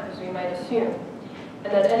sharp as we might assume,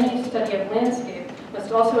 and that any study of landscape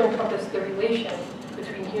must also encompass the relation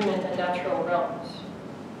between human and natural realms.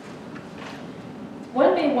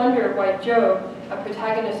 One may wonder why Job, a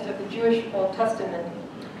protagonist of the Jewish Old Testament,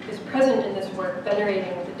 is present in this work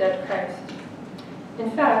venerating the dead Christ. In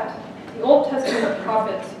fact, the Old Testament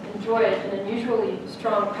prophets enjoyed an unusually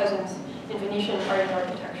strong presence in Venetian art and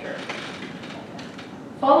architecture.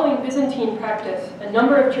 Following Byzantine practice, a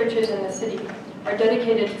number of churches in the city are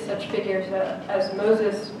dedicated to such figures as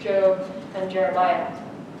Moses, Job, and Jeremiah.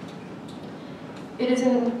 It is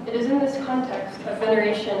in this context of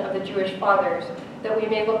veneration of the Jewish fathers that we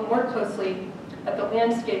may look more closely at the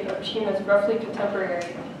landscape of Cima's roughly contemporary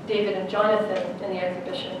David and Jonathan in the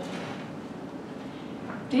exhibition.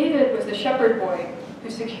 David was the shepherd boy who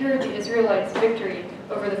secured the Israelites' victory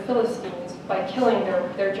over the Philistines by killing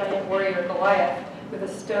their giant warrior Goliath with a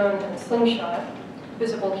stone and slingshot,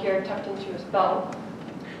 visible here tucked into his belt,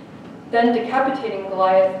 then decapitating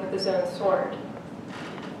Goliath with his own sword.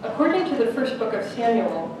 According to the first book of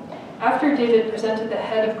Samuel, after David presented the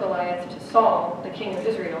head of Goliath to Saul, the king of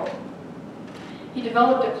Israel, he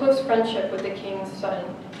developed a close friendship with the king's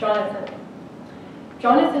son, Jonathan.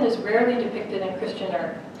 Jonathan is rarely depicted in Christian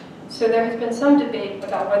art, so there has been some debate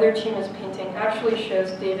about whether Cima's painting actually shows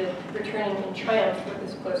David returning in triumph with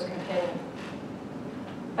his close companion.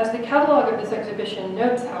 As the catalog of this exhibition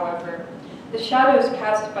notes, however, the shadows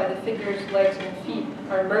cast by the figure's legs and feet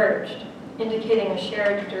are merged, indicating a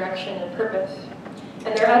shared direction and purpose,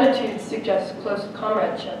 and their attitudes suggest close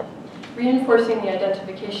comradeship, reinforcing the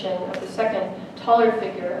identification of the second, taller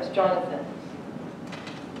figure as Jonathan.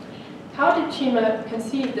 How did Cima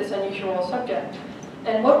conceive this unusual subject,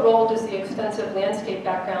 and what role does the extensive landscape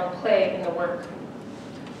background play in the work?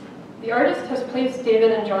 The artist has placed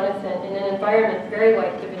David and Jonathan in an environment very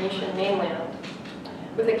like the Venetian mainland,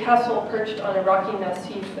 with a castle perched on a rocky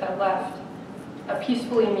massif at left, a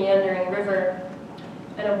peacefully meandering river,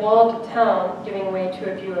 and a walled town giving way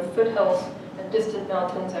to a view of foothills and distant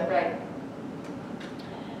mountains at right.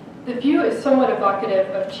 The view is somewhat evocative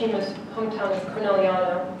of Cima's hometown of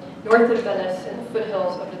Cornigliano, north of Venice in the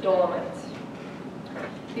foothills of the Dolomites.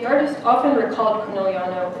 The artist often recalled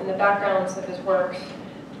Cornigliano in the backgrounds of his works,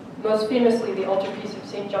 most famously the altarpiece of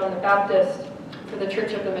St. John the Baptist for the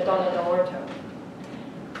Church of the Madonna dell'Orto.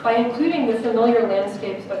 By including the familiar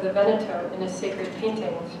landscapes of the Veneto in his sacred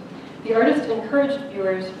paintings, the artist encouraged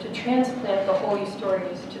viewers to transplant the holy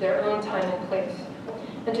stories to their own time and place,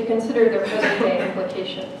 and to consider their present-day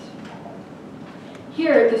implications.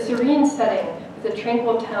 Here, the serene setting with a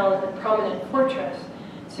tranquil town and prominent fortress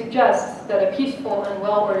suggests that a peaceful and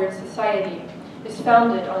well-ordered society is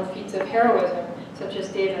founded on feats of heroism, such as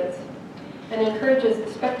David's, and encourages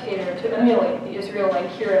the spectator to emulate the Israelite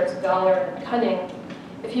hero's valor and cunning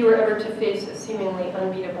if he were ever to face a seemingly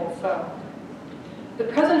unbeatable foe. The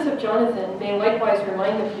presence of Jonathan may likewise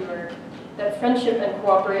remind the viewer that friendship and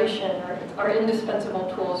cooperation are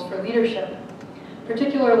indispensable tools for leadership,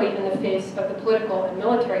 particularly in the face of the political and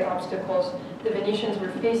military obstacles the Venetians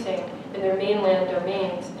were facing in their mainland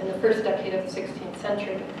domains in the first decade of the 16th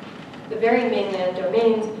century, the very mainland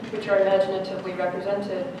domains which are imaginatively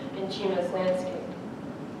represented in Cima's landscape.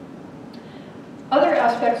 Other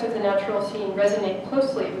aspects of the natural scene resonate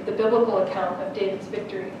closely with the biblical account of David's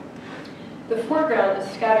victory. The foreground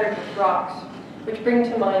is scattered with rocks, which bring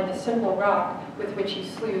to mind the simple rock with which he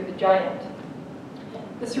slew the giant.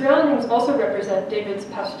 The surroundings also represent David's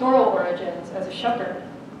pastoral origins as a shepherd.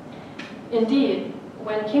 Indeed,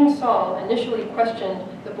 when King Saul initially questioned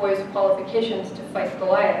the boy's qualifications to fight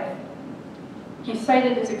Goliath, he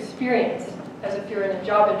cited his experience as if he were in a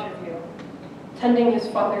job interview, tending his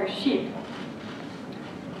father's sheep.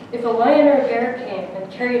 If a lion or a bear came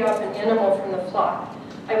and carried off an animal from the flock,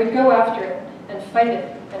 I would go after it and fight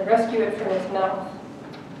it and rescue it from its mouth.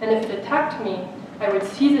 And if it attacked me, I would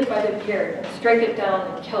seize it by the beard and strike it down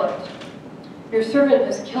and kill it. Your servant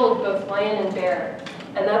has killed both lion and bear,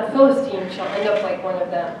 and that Philistine shall end up like one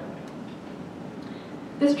of them.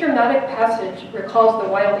 This dramatic passage recalls the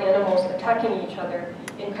wild animals attacking each other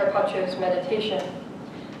in Carpaccio's Meditation,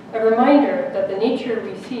 a reminder that the nature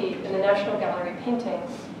we see in the National Gallery painting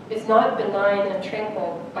is not benign and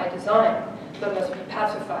tranquil by design, but must be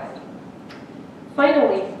pacified.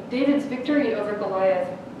 Finally, David's victory over Goliath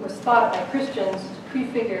was thought by Christians to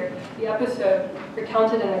prefigure the episode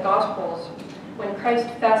recounted in the Gospels when Christ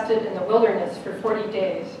fasted in the wilderness for 40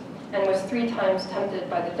 days and was 3 times tempted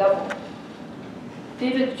by the devil.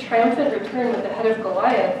 David's triumphant return with the head of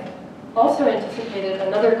Goliath also anticipated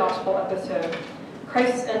another gospel episode,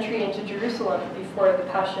 Christ's entry into Jerusalem before the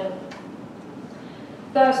Passion.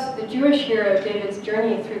 Thus, the Jewish hero David's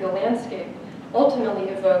journey through the landscape ultimately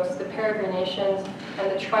evokes the peregrinations and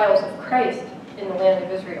the trials of Christ in the land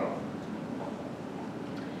of Israel.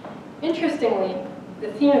 Interestingly,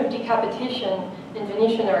 the theme of decapitation in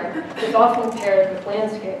Venetian art is often paired with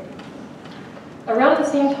landscape. Around the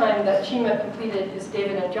same time that Cima completed his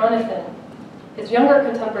David and Jonathan, his younger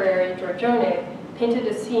contemporary Giorgione painted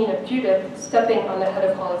a scene of Judith stepping on the head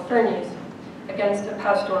of Holofernes against a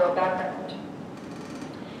pastoral background.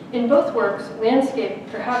 In both works, landscape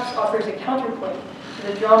perhaps offers a counterpoint to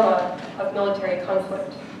the drama of military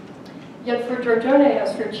conflict. Yet for Giorgione,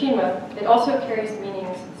 as for Cima, it also carries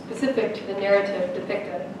meanings specific to the narrative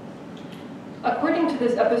depicted. According to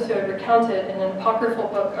this episode recounted in an apocryphal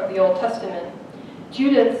book of the Old Testament,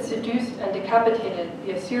 Judith seduced and decapitated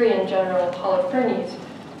the Assyrian general Holofernes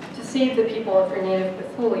to save the people of her native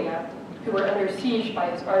Bethulia, who were under siege by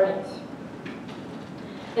his armies.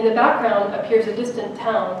 In the background appears a distant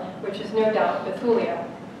town, which is no doubt Bethulia.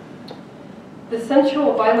 The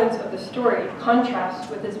sensual violence of the story contrasts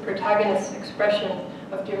with its protagonist's expression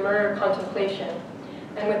of demure contemplation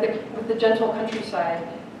and with the gentle countryside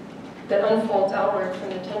that unfolds outward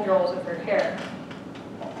from the tendrils of her hair.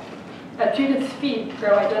 At Judith's feet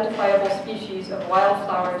grow identifiable species of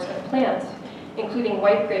wildflowers and plants, including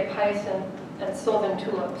white grape hyacinth and sylvan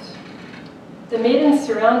tulips. The maiden's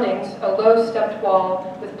surroundings, a low stepped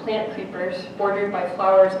wall with plant creepers bordered by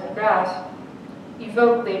flowers and grass,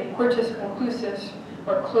 evoke the hortus conclusus,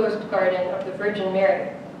 or closed garden of the Virgin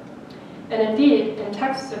Mary. And indeed, in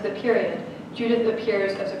texts of the period, Judith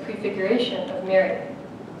appears as a prefiguration of Mary.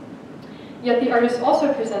 Yet the artist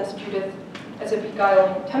also presents Judith as a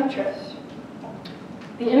beguiling temptress.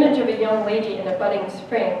 The image of a young lady in a budding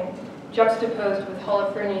spring, juxtaposed with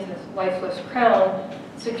Holofernes' lifeless crown,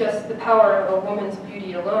 suggests the power of a woman's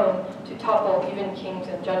beauty alone to topple even kings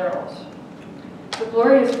and generals. The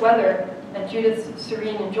glorious weather and Judith's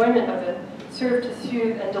serene enjoyment of it serve to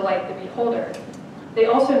soothe and delight the beholder. They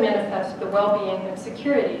also manifest the well-being and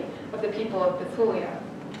security of the people of Bethulia.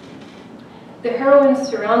 The heroine's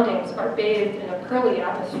surroundings are bathed in a pearly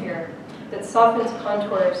atmosphere that softens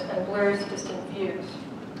contours and blurs distant views.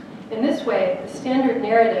 In this way, the standard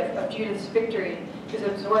narrative of Judith's victory is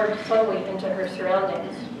absorbed subtly into her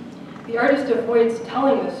surroundings. The artist avoids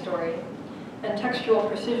telling the story, and textual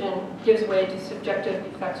precision gives way to subjective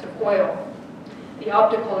effects of oil, the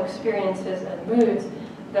optical experiences and moods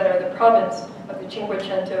that are the province of the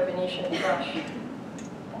Cinquecento Venetian brush.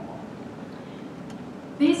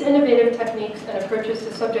 These innovative techniques and approaches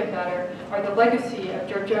to subject matter are the legacy of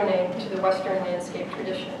Giorgione to the Western landscape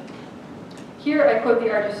tradition. Here I quote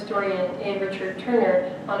the art historian A. Richard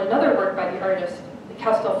Turner on another work by the artist, the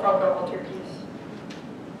Castelfranco altarpiece.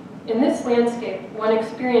 In this landscape, one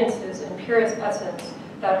experiences in purest essence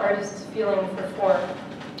that artist's feeling for form.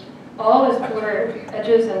 All is blurred,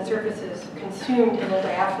 edges and surfaces consumed in a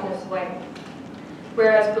diaphanous light,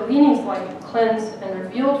 whereas Bellini's light cleansed and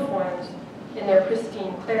revealed forms in their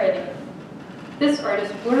pristine clarity. This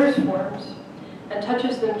artist blurs forms and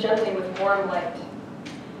touches them gently with warm light.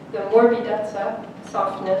 The morbidezza,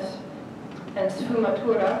 softness, and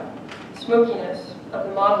sfumatura, smokiness, of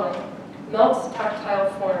the modeling melts tactile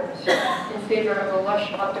forms in favor of a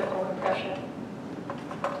lush optical impression.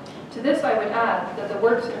 To this I would add that the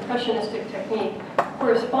work's impressionistic technique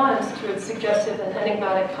corresponds to its suggestive and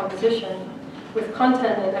enigmatic composition, with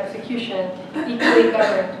content and execution equally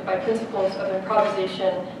governed by principles of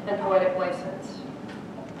improvisation and poetic license.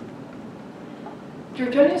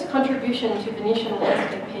 Giorgione's contribution to Venetian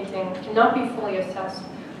landscape painting cannot be fully assessed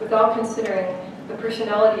without considering the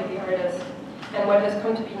personality of the artist and what has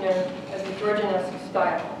come to be known as the Giorgionesque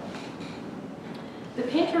style. The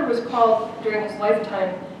painter was called during his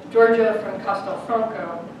lifetime Giorgio from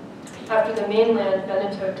Castelfranco, after the mainland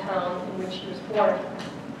Veneto town in which he was born,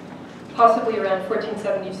 possibly around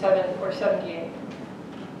 1477 or 78.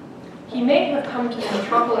 He may have come to the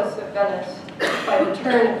metropolis of Venice by the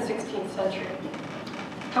turn of the 16th century.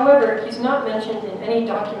 However, he's not mentioned in any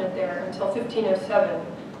document there until 1507,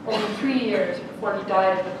 only 3 years before he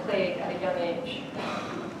died of the plague at a young age.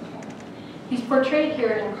 He's portrayed here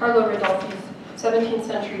in Carlo Ridolfi's 17th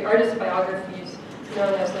century artist biographies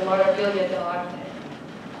known as the Maraviglia dell'arte.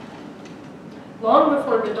 Long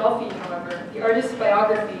before Ridolfi, however, the artist's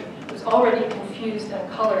biography was already confused and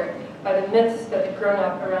colored by the myths that had grown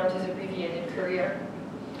up around his abbreviated career.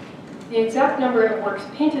 The exact number of works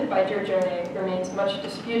painted by Giorgione remains much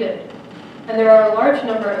disputed, and there are a large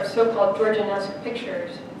number of so-called Giorgionesque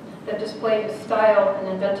pictures that display his style and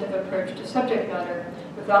inventive approach to subject matter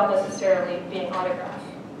without necessarily being autographed.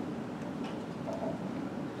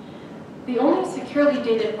 The only securely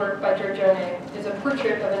dated work by Giorgione is a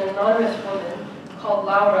portrait of an anonymous woman called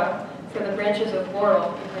Laura for the branches of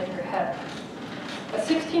laurel behind her head. A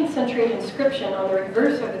 16th century inscription on the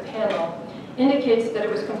reverse of the panel indicates that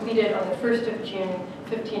it was completed on the 1st of June,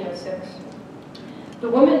 1506. The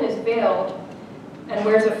woman is veiled and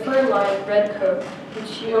wears a fur-lined red coat, which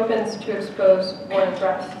she opens to expose one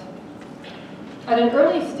breast. At an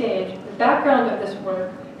early stage, the background of this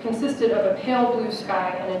work consisted of a pale blue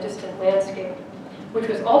sky and a distant landscape, which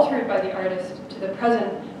was altered by the artist to the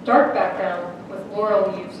present dark background with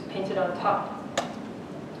laurel leaves painted on top.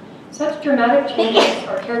 Such dramatic changes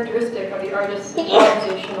are characteristic of the artist's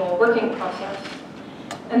improvisational working process,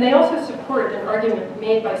 and they also support an argument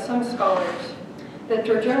made by some scholars that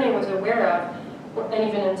Giorgione was aware of, and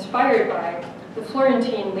even inspired by, the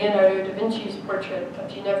Florentine Leonardo da Vinci's portrait of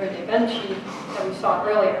Ginevra de' Benci that we saw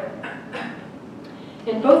earlier.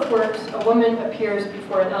 In both works, a woman appears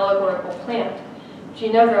before an allegorical plant,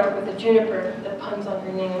 Ginevra with a juniper that puns on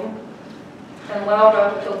her name, and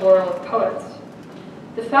Laura with the laurel of poets.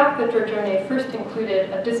 The fact that Giorgione first included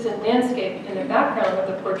a distant landscape in the background of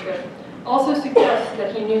the portrait also suggests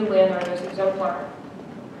that he knew Leonardo's exemplar.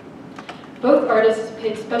 Both artists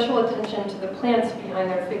paid special attention to the plants behind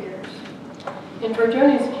their figures. In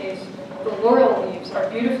Giorgione's case, the laurel leaves are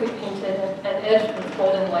beautifully painted and edged with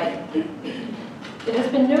golden light. It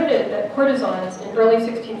has been noted that courtesans in early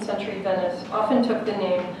 16th century Venice often took the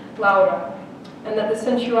name Laura, and that the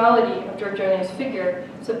sensuality of Giorgione's figure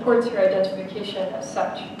supports her identification as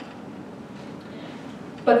such.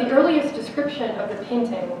 But the earliest description of the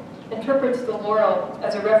painting interprets the laurel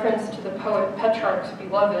as a reference to the poet Petrarch's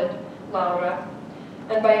beloved, Laura,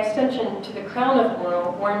 and by extension to the crown of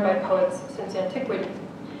laurel worn by poets since antiquity,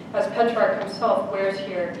 as Petrarch himself wears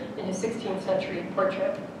here in his 16th century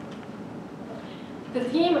portrait. The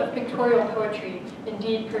theme of pictorial poetry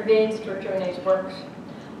indeed pervades Giorgione's works.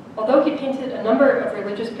 Although he painted a number of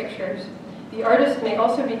religious pictures, the artist may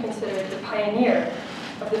also be considered the pioneer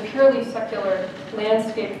of the purely secular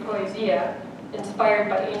landscape poesia inspired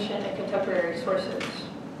by ancient and contemporary sources.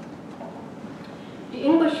 The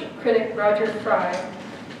English critic Roger Fry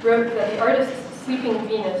wrote that the artist's sleeping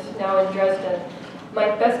Venus, now in Dresden,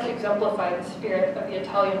 might best exemplify the spirit of the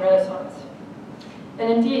Italian Renaissance.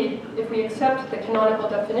 And indeed, if we accept the canonical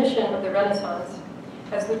definition of the Renaissance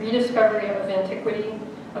as the rediscovery of antiquity,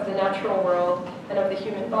 of the natural world, and of the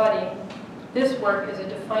human body, this work is a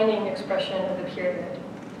defining expression of the period.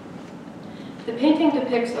 The painting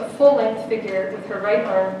depicts a full-length figure with her right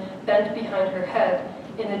arm bent behind her head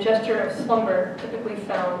in the gesture of slumber typically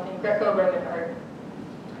found in Greco-Roman art.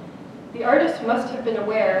 The artist must have been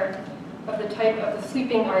aware of the type of the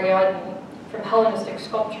sleeping Ariadne from Hellenistic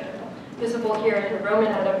sculpture, visible here in a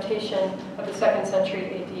Roman adaptation of the 2nd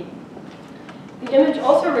century AD. The image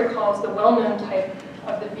also recalls the well-known type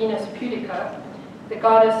of the Venus Pudica, the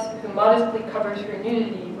goddess who modestly covers her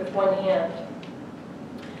nudity with one hand.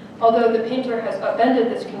 Although the painter has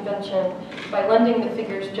upended this convention by lending the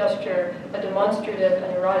figure's gesture a demonstrative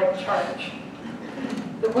and erotic charge.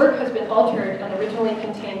 The work has been altered and originally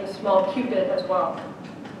contained a small cupid as well.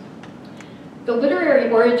 The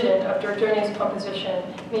literary origin of Giorgione's composition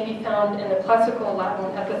may be found in the classical Latin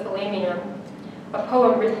epithalamium, a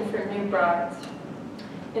poem written for new brides.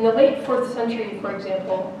 In the late 4th century, for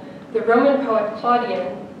example, the Roman poet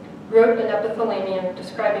Claudian wrote an epithalamium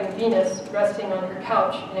describing Venus resting on her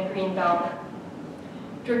couch in a green bower.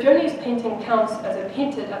 Giorgione's painting counts as a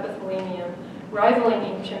painted epithalamium, rivaling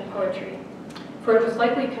ancient poetry, for it was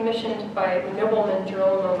likely commissioned by the nobleman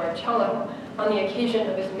Girolamo Marcello on the occasion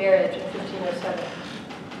of his marriage in 1507.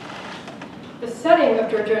 The setting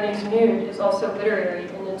of Giorgione's nude is also literary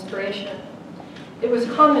in inspiration. It was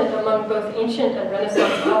common among both ancient and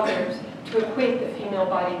Renaissance authors to equate the female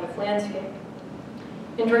body with landscape.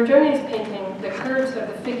 In Giorgione's painting, the curves of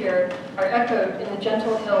the figure are echoed in the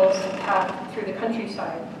gentle hills and path through the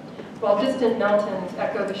countryside, while distant mountains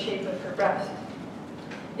echo the shape of her breast.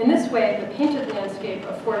 In this way, the painted landscape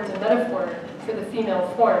affords a metaphor for the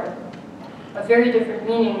female form, a very different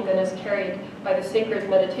meaning than is carried by the sacred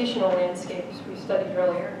meditational landscapes we studied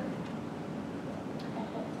earlier.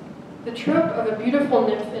 The trope of a beautiful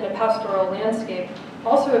nymph in a pastoral landscape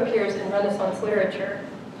also appears in Renaissance literature,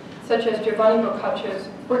 such as Giovanni Boccaccio's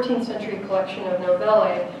 14th century collection of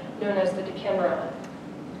novellae known as the Decameron.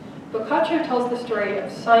 Boccaccio tells the story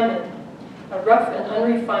of Simon, a rough and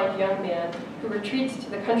unrefined young man who retreats to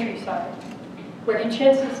the countryside, where he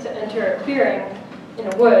chances to enter a clearing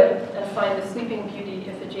in a wood and find the sleeping beauty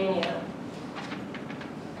Iphigenia.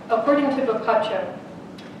 According to Boccaccio,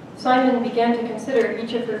 Simon began to consider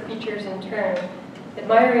each of her features in turn,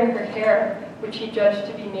 admiring her hair, which he judged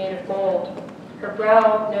to be made of gold, her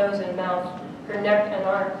brow, nose, and mouth, her neck and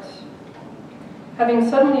arms. Having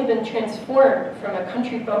suddenly been transformed from a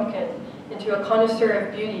country bumpkin into a connoisseur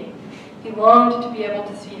of beauty, he longed to be able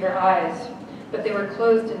to see her eyes, but they were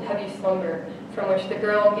closed in heavy slumber, from which the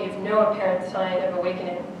girl gave no apparent sign of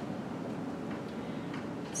awakening.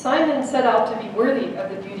 Simon set out to be worthy of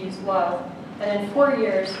the beauty's love, and in 4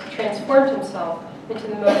 years transformed himself into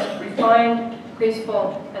the most refined,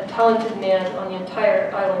 graceful, and talented man on the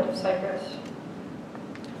entire island of Cyprus.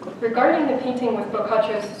 Regarding the painting with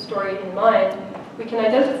Boccaccio's story in mind, we can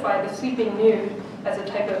identify the sleeping nude as a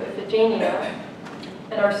type of Iphigenia,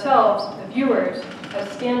 and ourselves, the viewers, as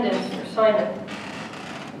stand-ins for Simon.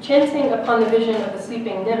 Chancing upon the vision of the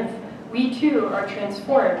sleeping nymph, we too are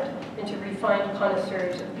transformed into refined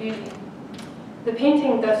connoisseurs of beauty. The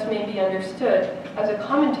painting thus may be understood as a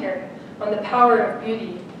commentary on the power of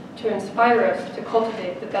beauty to inspire us to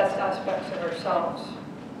cultivate the best aspects of ourselves.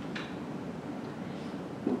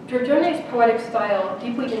 Giorgione's poetic style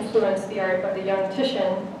deeply influenced the art of the young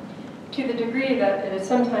Titian to the degree that it is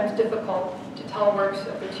sometimes difficult to tell works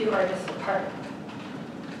of the two artists apart.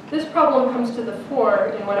 This problem comes to the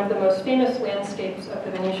fore in one of the most famous landscapes of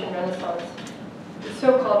the Venetian Renaissance, the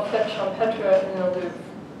so-called Fête Champêtre in the Louvre.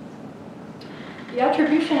 The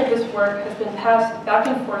attribution of this work has been passed back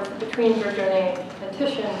and forth between Giorgione and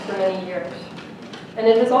Titian for many years, and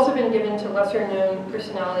it has also been given to lesser-known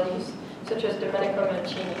personalities such as Domenico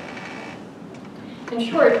Mancini. In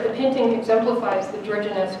short, the painting exemplifies the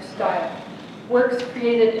Giorgionesque style, works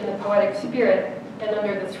created in the poetic spirit and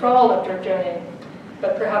under the thrall of Giorgione,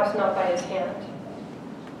 but perhaps not by his hand.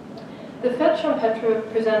 The Fête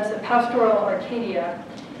Champêtre presents a pastoral Arcadia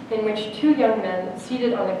in which two young men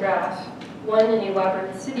seated on the grass, one in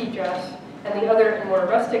elaborate city dress and the other in more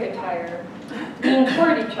rustic attire, lean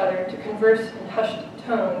toward each other to converse in hushed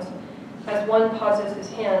tones as one pauses his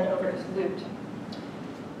hand over his lute.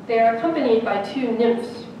 They are accompanied by two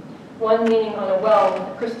nymphs, one leaning on a well with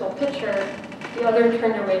a crystal pitcher, the other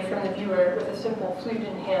turned away from the viewer with a simple flute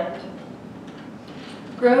in hand.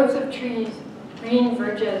 Groves of trees, green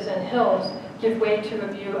verges, and hills give way to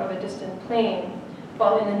a view of a distant plain,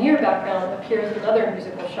 while in the near background appears another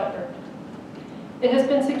musical shepherd. It has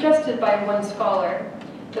been suggested by one scholar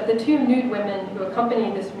that the two nude women who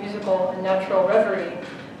accompany this musical and natural reverie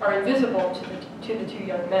are invisible to the two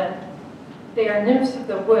young men. They are nymphs of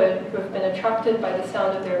the wood who have been attracted by the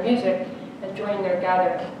sound of their music and join their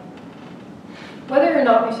gathering. Whether or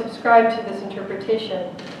not we subscribe to this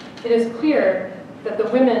interpretation, it is clear that the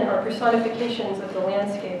women are personifications of the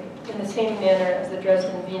landscape in the same manner as the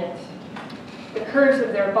Dresden Venus, the curves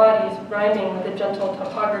of their bodies rhyming with the gentle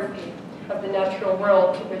topography of the natural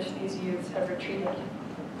world to which these youths have retreated.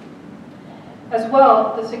 As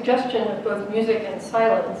well, the suggestion of both music and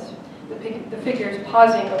silence, the figures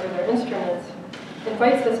pausing over their instruments,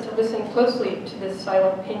 invites us to listen closely to this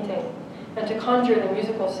silent painting and to conjure the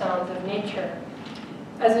musical sounds of nature,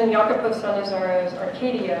 as in Jacopo Sannazzar's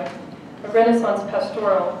Arcadia, a Renaissance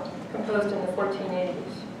pastoral composed in the 1480s.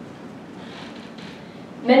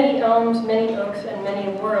 Many elms, many oaks, and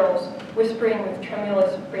many laurels, whispering with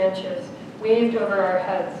tremulous branches, waved over our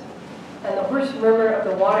heads, and the hoarse murmur of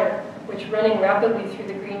the water, which running rapidly through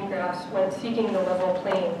the green grass went seeking the level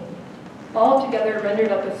plain, all together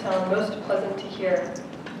rendered up a sound most pleasant to hear.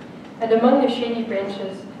 And among the shady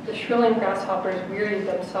branches, the shrilling grasshoppers wearied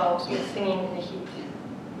themselves with singing in the heat.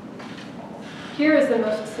 Here is the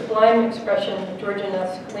most sublime expression of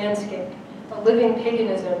Georgianesque landscape, a living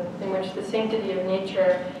paganism in which the sanctity of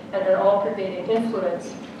nature and her all-pervading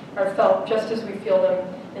influence are felt just as we feel them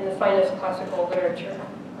in the finest classical literature.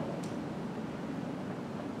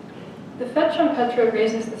 The Fête Champêtre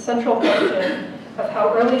raises the central question of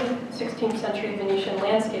how early 16th century Venetian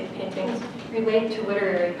landscape paintings relate to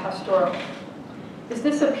literary pastoral. Is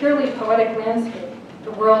this a purely poetic landscape,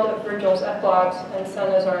 the world of Virgil's Eclogues and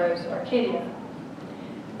Sannazzar's Arcadia?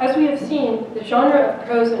 As we have seen, the genre of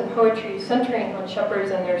prose and poetry centering on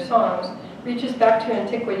shepherds and their songs reaches back to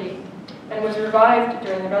antiquity and was revived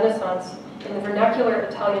during the Renaissance in the vernacular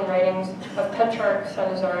Italian writings of Petrarch,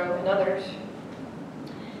 Sannazaro, and others.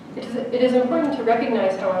 It is important to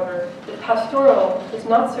recognize, however, that pastoral is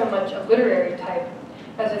not so much a literary type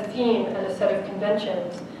as a theme and a set of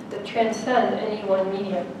conventions that transcend any one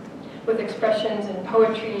medium, with expressions in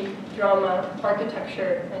poetry, drama,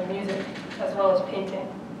 architecture, and music, as well as painting.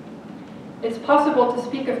 It's possible to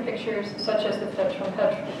speak of pictures such as the Fête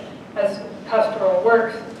Champêtre as pastoral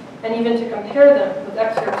works, and even to compare them with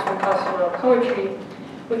excerpts from pastoral poetry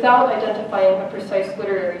without identifying a precise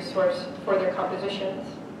literary source for their compositions.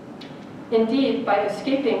 Indeed, by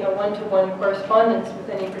escaping a one-to-one correspondence with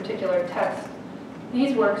any particular text,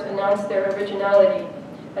 these works announce their originality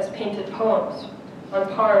as painted poems, on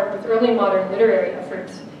par with early modern literary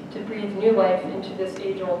efforts to breathe new life into this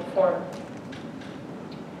age-old form.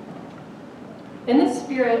 In this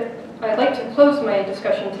spirit, I'd like to close my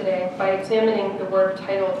discussion today by examining the work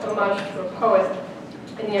titled Homage to a Poet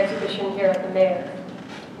in the exhibition here at the Mayor.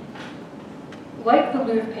 Like the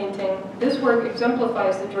Louvre painting, this work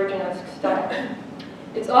exemplifies the Georgianesque style.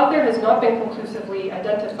 Its author has not been conclusively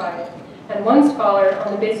identified, and one scholar,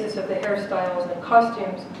 on the basis of the hairstyles and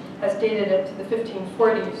costumes, has dated it to the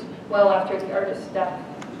 1540s, well after the artist's death.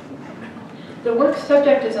 The work's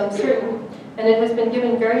subject is uncertain, and it has been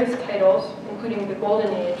given various titles, including the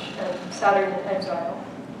Golden Age and Saturn in Exile.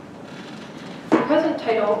 The present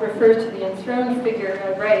title refers to the enthroned figure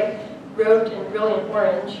at right, robed in brilliant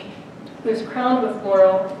orange, who is crowned with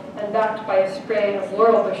laurel and backed by a spray of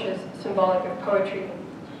laurel bushes symbolic of poetry,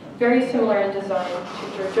 very similar in design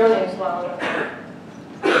to Giorgione's Laura.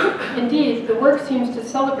 Indeed, the work seems to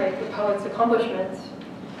celebrate the poet's accomplishments.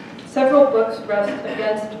 Several books rest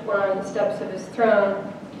against or on the steps of his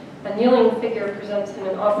throne. A kneeling figure presents him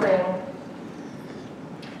an offering,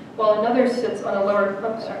 while another sits on the lowest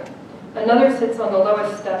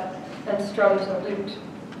step and strums a lute.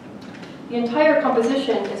 The entire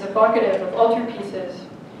composition is evocative of altarpieces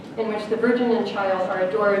in which the Virgin and Child are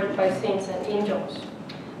adored by saints and angels.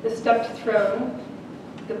 The stepped throne,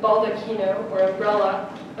 the baldacchino or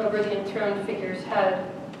umbrella over the enthroned figure's head,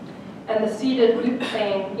 and the seated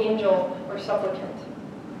lute-playing angel or supplicant.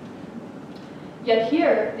 Yet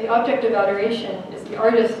here, the object of adoration is the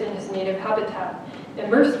artist in his native habitat,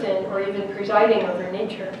 immersed in or even presiding over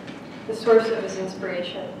nature, the source of his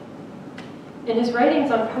inspiration. In his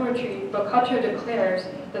writings on poetry, Boccaccio declares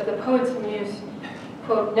that the poet's muse,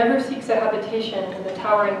 quote, never seeks a habitation in the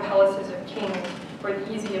towering palaces of kings or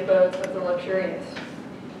the easy abodes of the luxurious.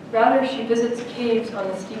 Rather, she visits caves on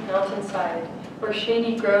the steep mountainside, or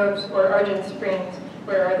shady groves or ardent springs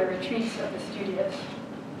where are the retreats of the studious.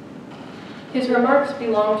 His remarks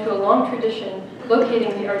belong to a long tradition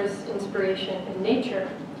locating the artist's inspiration in nature,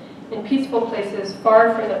 in peaceful places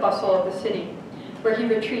far from the bustle of the city, where he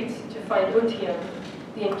retreats to find otium,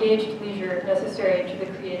 the engaged leisure necessary to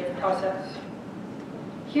the creative process.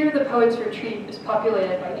 Here the poet's retreat is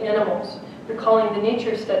populated by animals, recalling the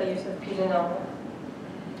nature studies of Pisanello.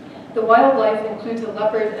 The wildlife includes a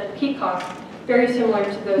leopard and peacock, very similar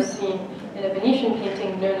to those seen in a Venetian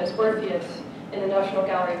painting known as Orpheus in the National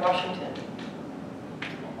Gallery, Washington,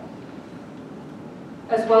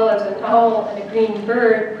 as well as an owl and a green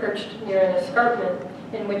bird perched near an escarpment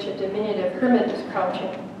in which a diminutive hermit is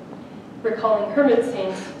crouching, recalling hermit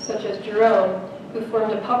saints such as Jerome, who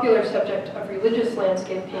formed a popular subject of religious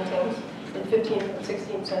landscape paintings in 15th and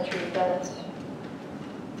 16th century Venice.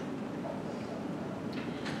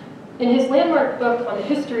 In his landmark book on the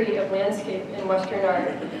history of landscape in Western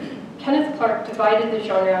art, Kenneth Clark divided the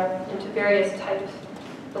genre into various types: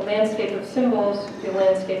 the landscape of symbols, the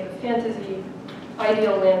landscape of fantasy,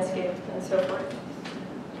 ideal landscape, and so forth.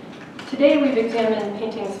 Today we've examined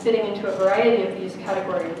paintings fitting into a variety of these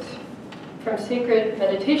categories, from sacred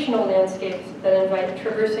meditational landscapes that invite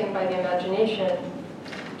traversing by the imagination,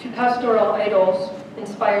 to pastoral idyls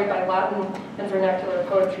inspired by Latin and vernacular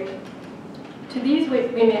poetry. To these we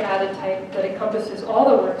may add a type that encompasses all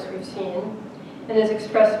the works we've seen and is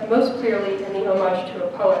expressed most clearly in the homage to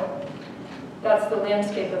a poet. That's the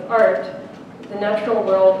landscape of art, the natural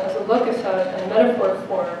world as a locus of and metaphor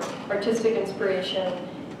for artistic inspiration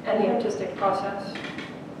and the artistic process.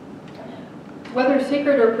 Whether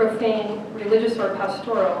sacred or profane, religious or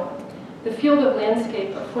pastoral, the field of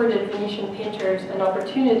landscape afforded Venetian painters an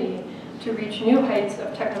opportunity to reach new heights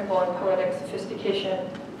of technical and poetic sophistication,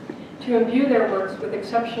 to imbue their works with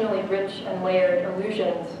exceptionally rich and layered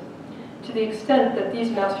allusions, to the extent that these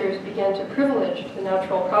masters began to privilege the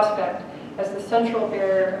natural prospect as the central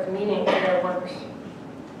bearer of meaning in their works.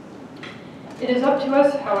 It is up to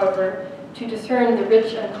us, however, to discern the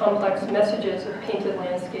rich and complex messages of painted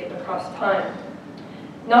landscape across time,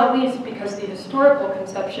 not least because the historical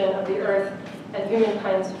conception of the earth and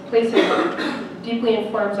humankind's place in it deeply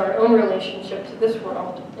informs our own relationship to this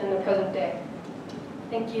world in the present day.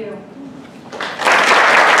 Thank you.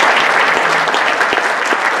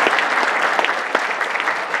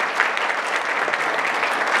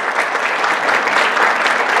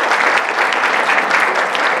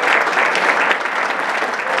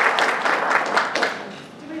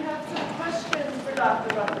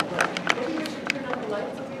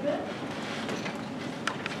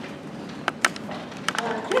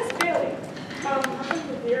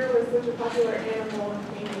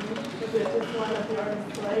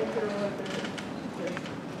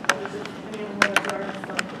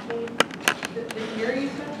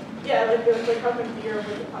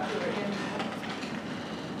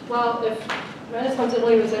 Well, if Renaissance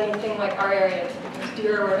Italy was anything like our area, it's because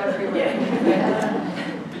deer were everywhere.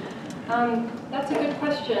 That's a good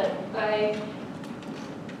question.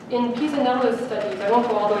 In Pisanello's studies, I won't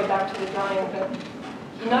go all the way back to the drawing, but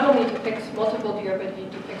he not only depicts multiple deer, but he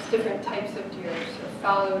depicts different types of deer, so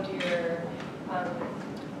fallow deer,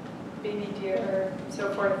 baby deer,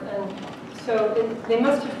 so forth. And so they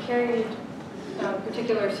must have carried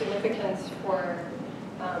particular significance for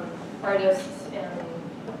artists and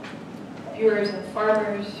viewers and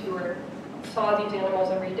farmers who saw these animals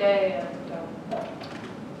every day. And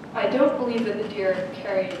I don't believe that the deer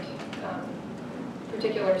carried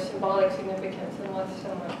particular symbolic significance unless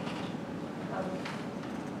someone.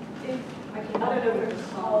 I don't know if there's a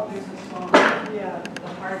song. Yeah. The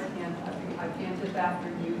heart can't. I panted after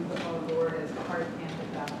you, oh Lord, as the heart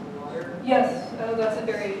panted after water. Yes, that's a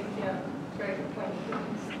very good point.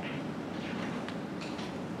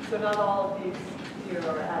 So not all of these deer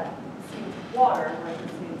are at scenes of water, like the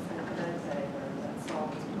scenes in Venetian, where that song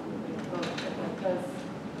is probably invoked, but it does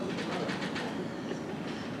overrun.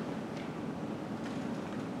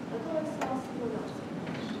 I thought I saw someone else.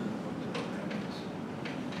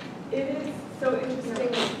 It is so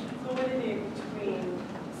interesting, the fluidity between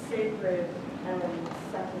sacred and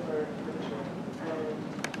secular tradition. And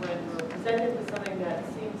when we're presented with something that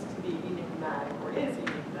seems to be enigmatic, or is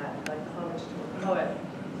enigmatic, like homage to a poet,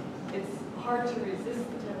 it's hard to resist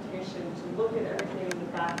the temptation to look at everything in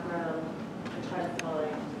the background and try to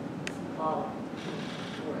find symbolic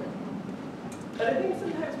for it. But I think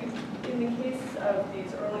sometimes in the case of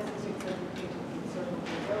these early 16th century paintings in Circle of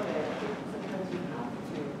Giovanni, I think sometimes we have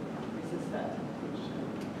to resist that temptation.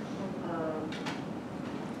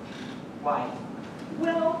 Why?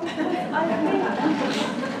 Well,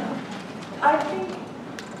 I think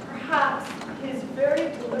perhaps his very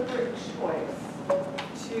deliberate choice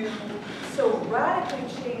to so radically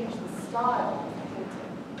change the style of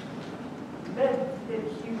painting meant that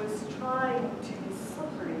he was trying to be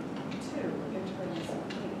slippery too in terms of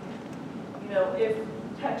painting. You know, if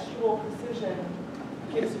textual precision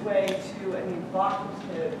gives way to an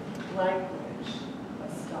evocative language of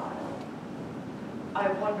style, I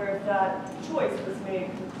wonder if that choice was made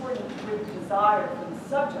concordant with the desire for the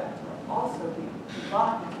subject to also be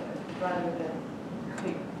evocative rather than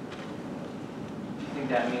clear. Do you think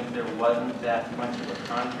that means there wasn't that much of a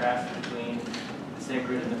contrast between the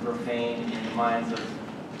sacred and the profane in the minds of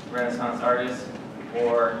Renaissance artists,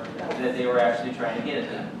 or that they were actually trying to get at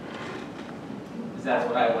that? Because that's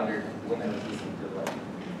what I wondered when I was listening to the lecture.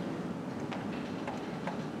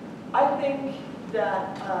 I think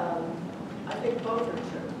that I think both are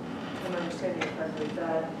true, if I'm understanding it correctly,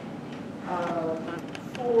 that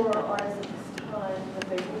for artists at this time that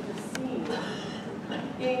they would have seen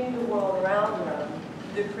in the world around them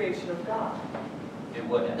the creation of God. It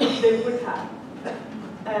would have. They would have.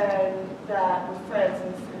 And that with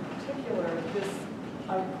Francis in particular, this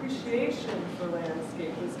appreciation for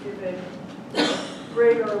landscape was given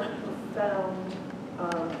greater, profound,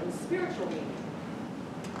 and spiritual meaning.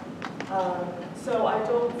 So I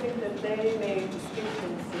don't think that they made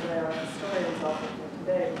distinctions the way our historians often do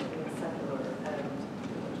today between secular and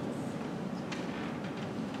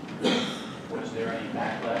religious. Was there any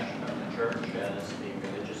backlash from the church as the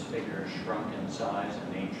religious figures shrunk in size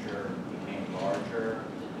and nature became larger?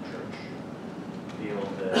 Did the church feel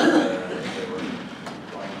that they were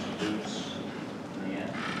going to lose in the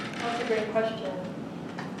end? That's a great question.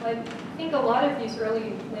 I think a lot of these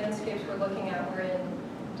early landscapes we're looking at were in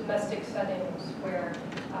domestic settings where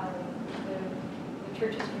the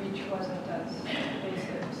church's reach wasn't as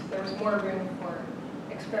invasive. So there was more room for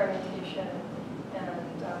experimentation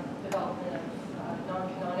and development of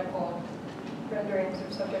non-canonical renderings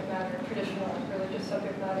of subject matter, traditional religious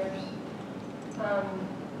subject matters.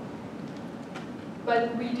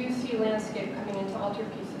 But we do see landscape coming into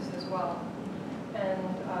altarpieces as well,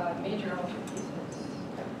 and major altarpieces.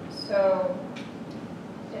 So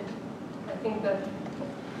I think that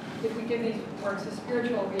if we give these works a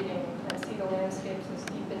spiritual reading and see the landscapes as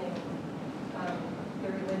deepening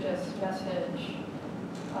the religious message,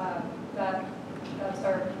 that's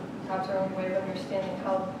perhaps our only way of understanding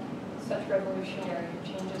how such revolutionary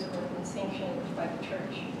changes were been sanctioned by the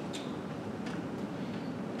church.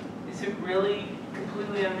 Is it really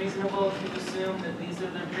completely unreasonable to assume that these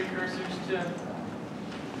are the precursors to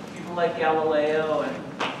people like Galileo and,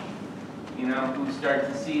 who start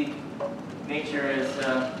to see nature as,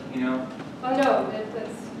 Oh no,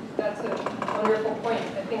 that's a wonderful point.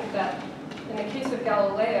 I think that in the case of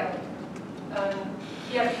Galileo,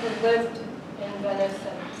 he actually lived in Venice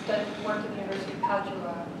and worked at the University of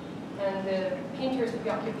Padua, and the painter's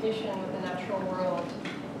preoccupation with the natural world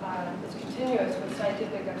is continuous with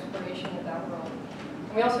scientific exploration of that world.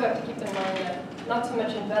 And we also have to keep in mind that, not so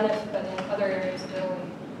much in Venice, but in other areas of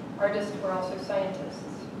Italy, artists were also scientists.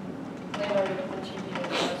 Leonardo da Vinci being the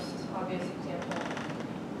most obvious example.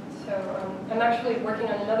 So I'm actually working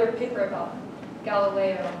on another paper about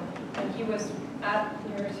Galileo, and he was at the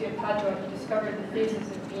University of Padua. He discovered the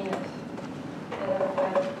phases of Venus.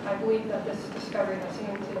 And I believe that this discovery has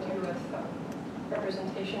something to do with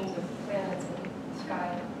representations of planets in the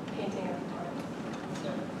sky, painting at the time. So,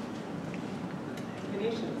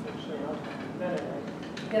 Venetians actually are better,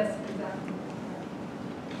 right? yes, exactly.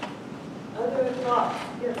 Other thoughts?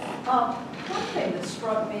 Yes. One thing that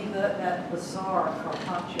struck me, that bizarre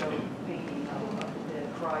Carpaccio painting of the dead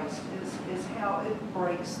Christ, is how it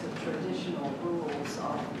breaks the traditional rules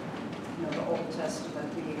of the Old Testament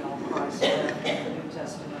being on Christ's left and the New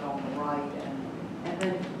Testament on the right, and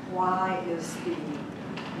then why is the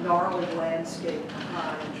gnarly landscape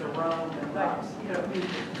behind Jerome and that,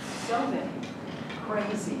 so many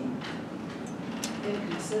crazy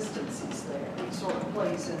inconsistencies there. It sort of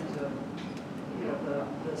plays into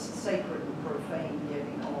the sacred and profane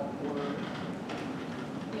getting all blurred.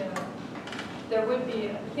 Yeah, there would be,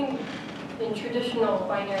 I think, in traditional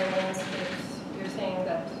binary landscapes, you're saying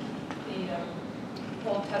that the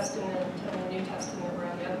Old Testament and the New Testament were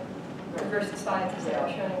on the reverse sides as they were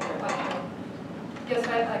shown in Carpaccio. Yes,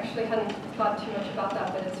 I actually hadn't thought too much about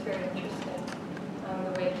that, but it's very interesting,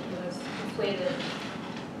 the way he was conflated.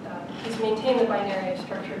 He's maintained the binary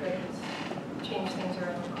structure, but he's changed things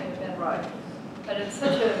around quite a bit. Right. But it's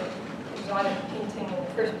such an exotic painting in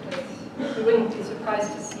the first place. We wouldn't be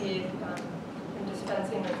surprised to see him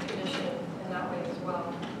dispensing with tradition in that way as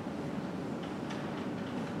well.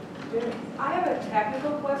 I have a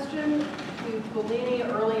technical question. Bellini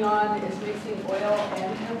early on is mixing oil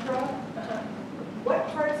and tempera. What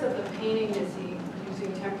parts of the painting is he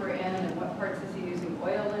using tempera in, and what parts is he using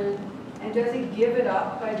oil in? And does he give it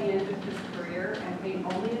up by the end of his career and paint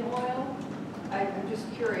only in oil? I'm just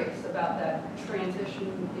curious about that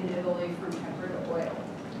transition in Italy from tempera to oil.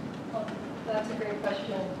 Well, that's a great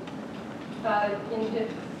question.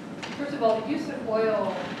 First of all, the use of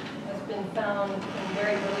oil has been found in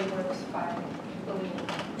very early works by Bellini.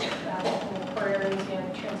 In the Corriere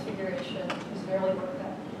Museum, Transfiguration is an early work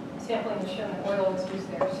that sampling has shown that oil was used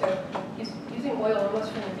there. So he's using oil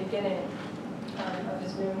almost from the beginning of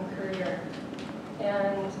his known career.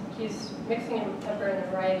 And he's mixing it with tempera in a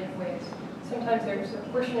variety of ways. Sometimes there's a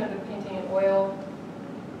portion of the painting in oil,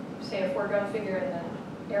 say a foreground figure, and then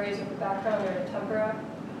areas of the background are in tempera.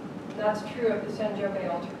 And that's true of the San Giove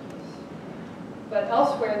altarpiece. But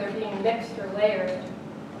elsewhere, they're being mixed or layered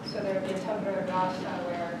So there would be a tempera rasa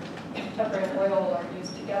where tempera and oil are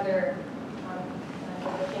used together and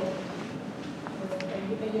looking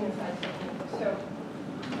with a unified technique. So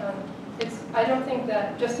I don't think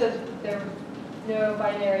that, just as there was no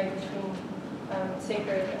binary between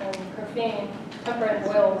sacred and profane, tempera and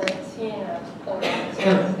oil weren't seen as polar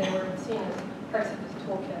opposites, they were seen as parts of his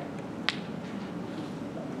toolkit.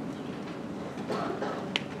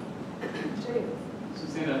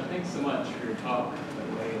 Susannah, thanks so much for your talk, by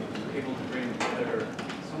the way. You were able to bring together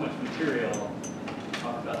so much material and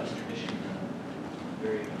talk about this tradition in a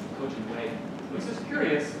very cogent way. I was just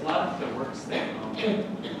curious, a lot of the works that you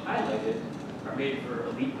highlighted are made for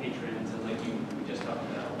elite patrons and, like we just talked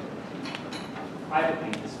about,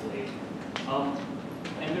 privately displayed.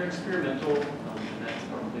 And they're experimental, and that's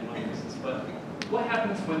probably one reasons. But what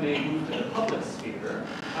happens when they move to the public sphere?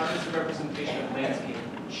 How does the representation of landscape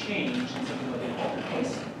change in something like an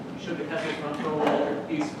altarpiece? You showed the Castle Franco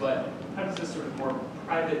altarpiece, but how does this sort of more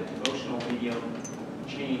private, devotional medium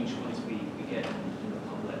change once we get into the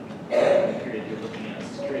public period you're looking at? I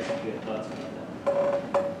was curious if you had thoughts about that.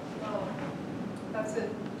 Well, that's a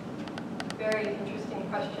very interesting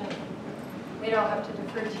question. Maybe I'll have to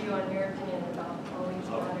defer to you on your opinion about all these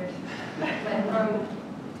matters. But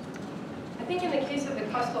I think in the case of the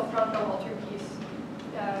Castelfranco altarpiece,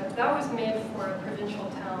 that was made for a provincial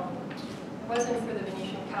town. It wasn't for the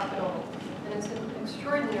Venetian capital. And it's an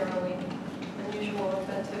extraordinarily unusual,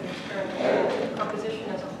 offensive experimental composition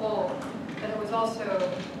as a whole. But it was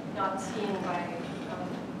also not seen by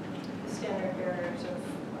the standard bearers of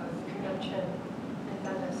convention in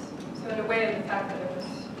Venice. So in a way, the fact that it was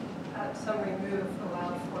at some remove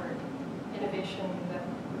allowed for innovation that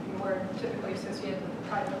would be more typically associated with the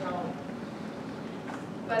private realm.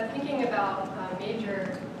 But thinking about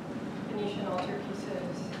major Venetian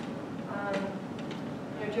altarpieces,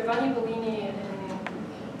 Giovanni Bellini in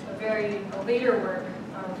a later work,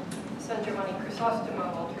 San Giovanni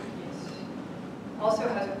Crisostomo altarpiece, also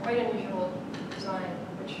has a quite unusual design,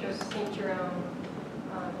 which shows Saint Jerome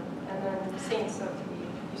and then the saints of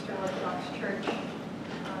the Eastern Orthodox Church,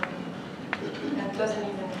 and doesn't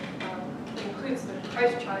even includes the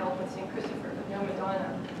Christ child with Saint Christopher, but no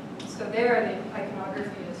Madonna. So there, the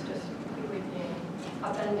iconography is just completely being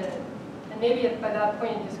upended. And maybe by that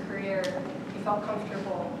point in his career, he felt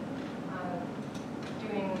comfortable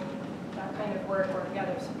doing that kind of work or he had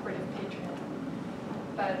a supportive patron.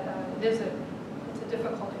 But it's a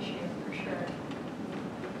difficult issue for sure.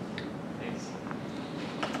 Thanks.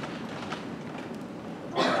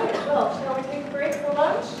 All right, well, shall we take a break for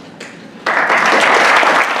lunch?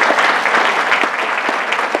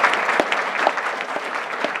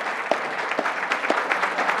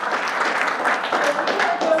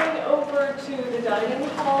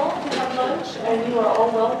 And you are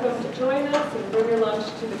all welcome to join us and bring your lunch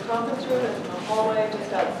to the conference room. It's in the hallway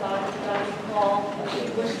just outside the dining hall if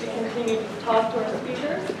you wish to continue to talk to our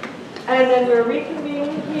speakers. And then we're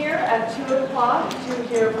reconvening here at 2 o'clock to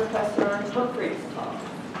hear Professor Humphrey's talk.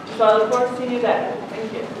 So I look forward to seeing you then.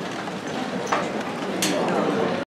 Thank you.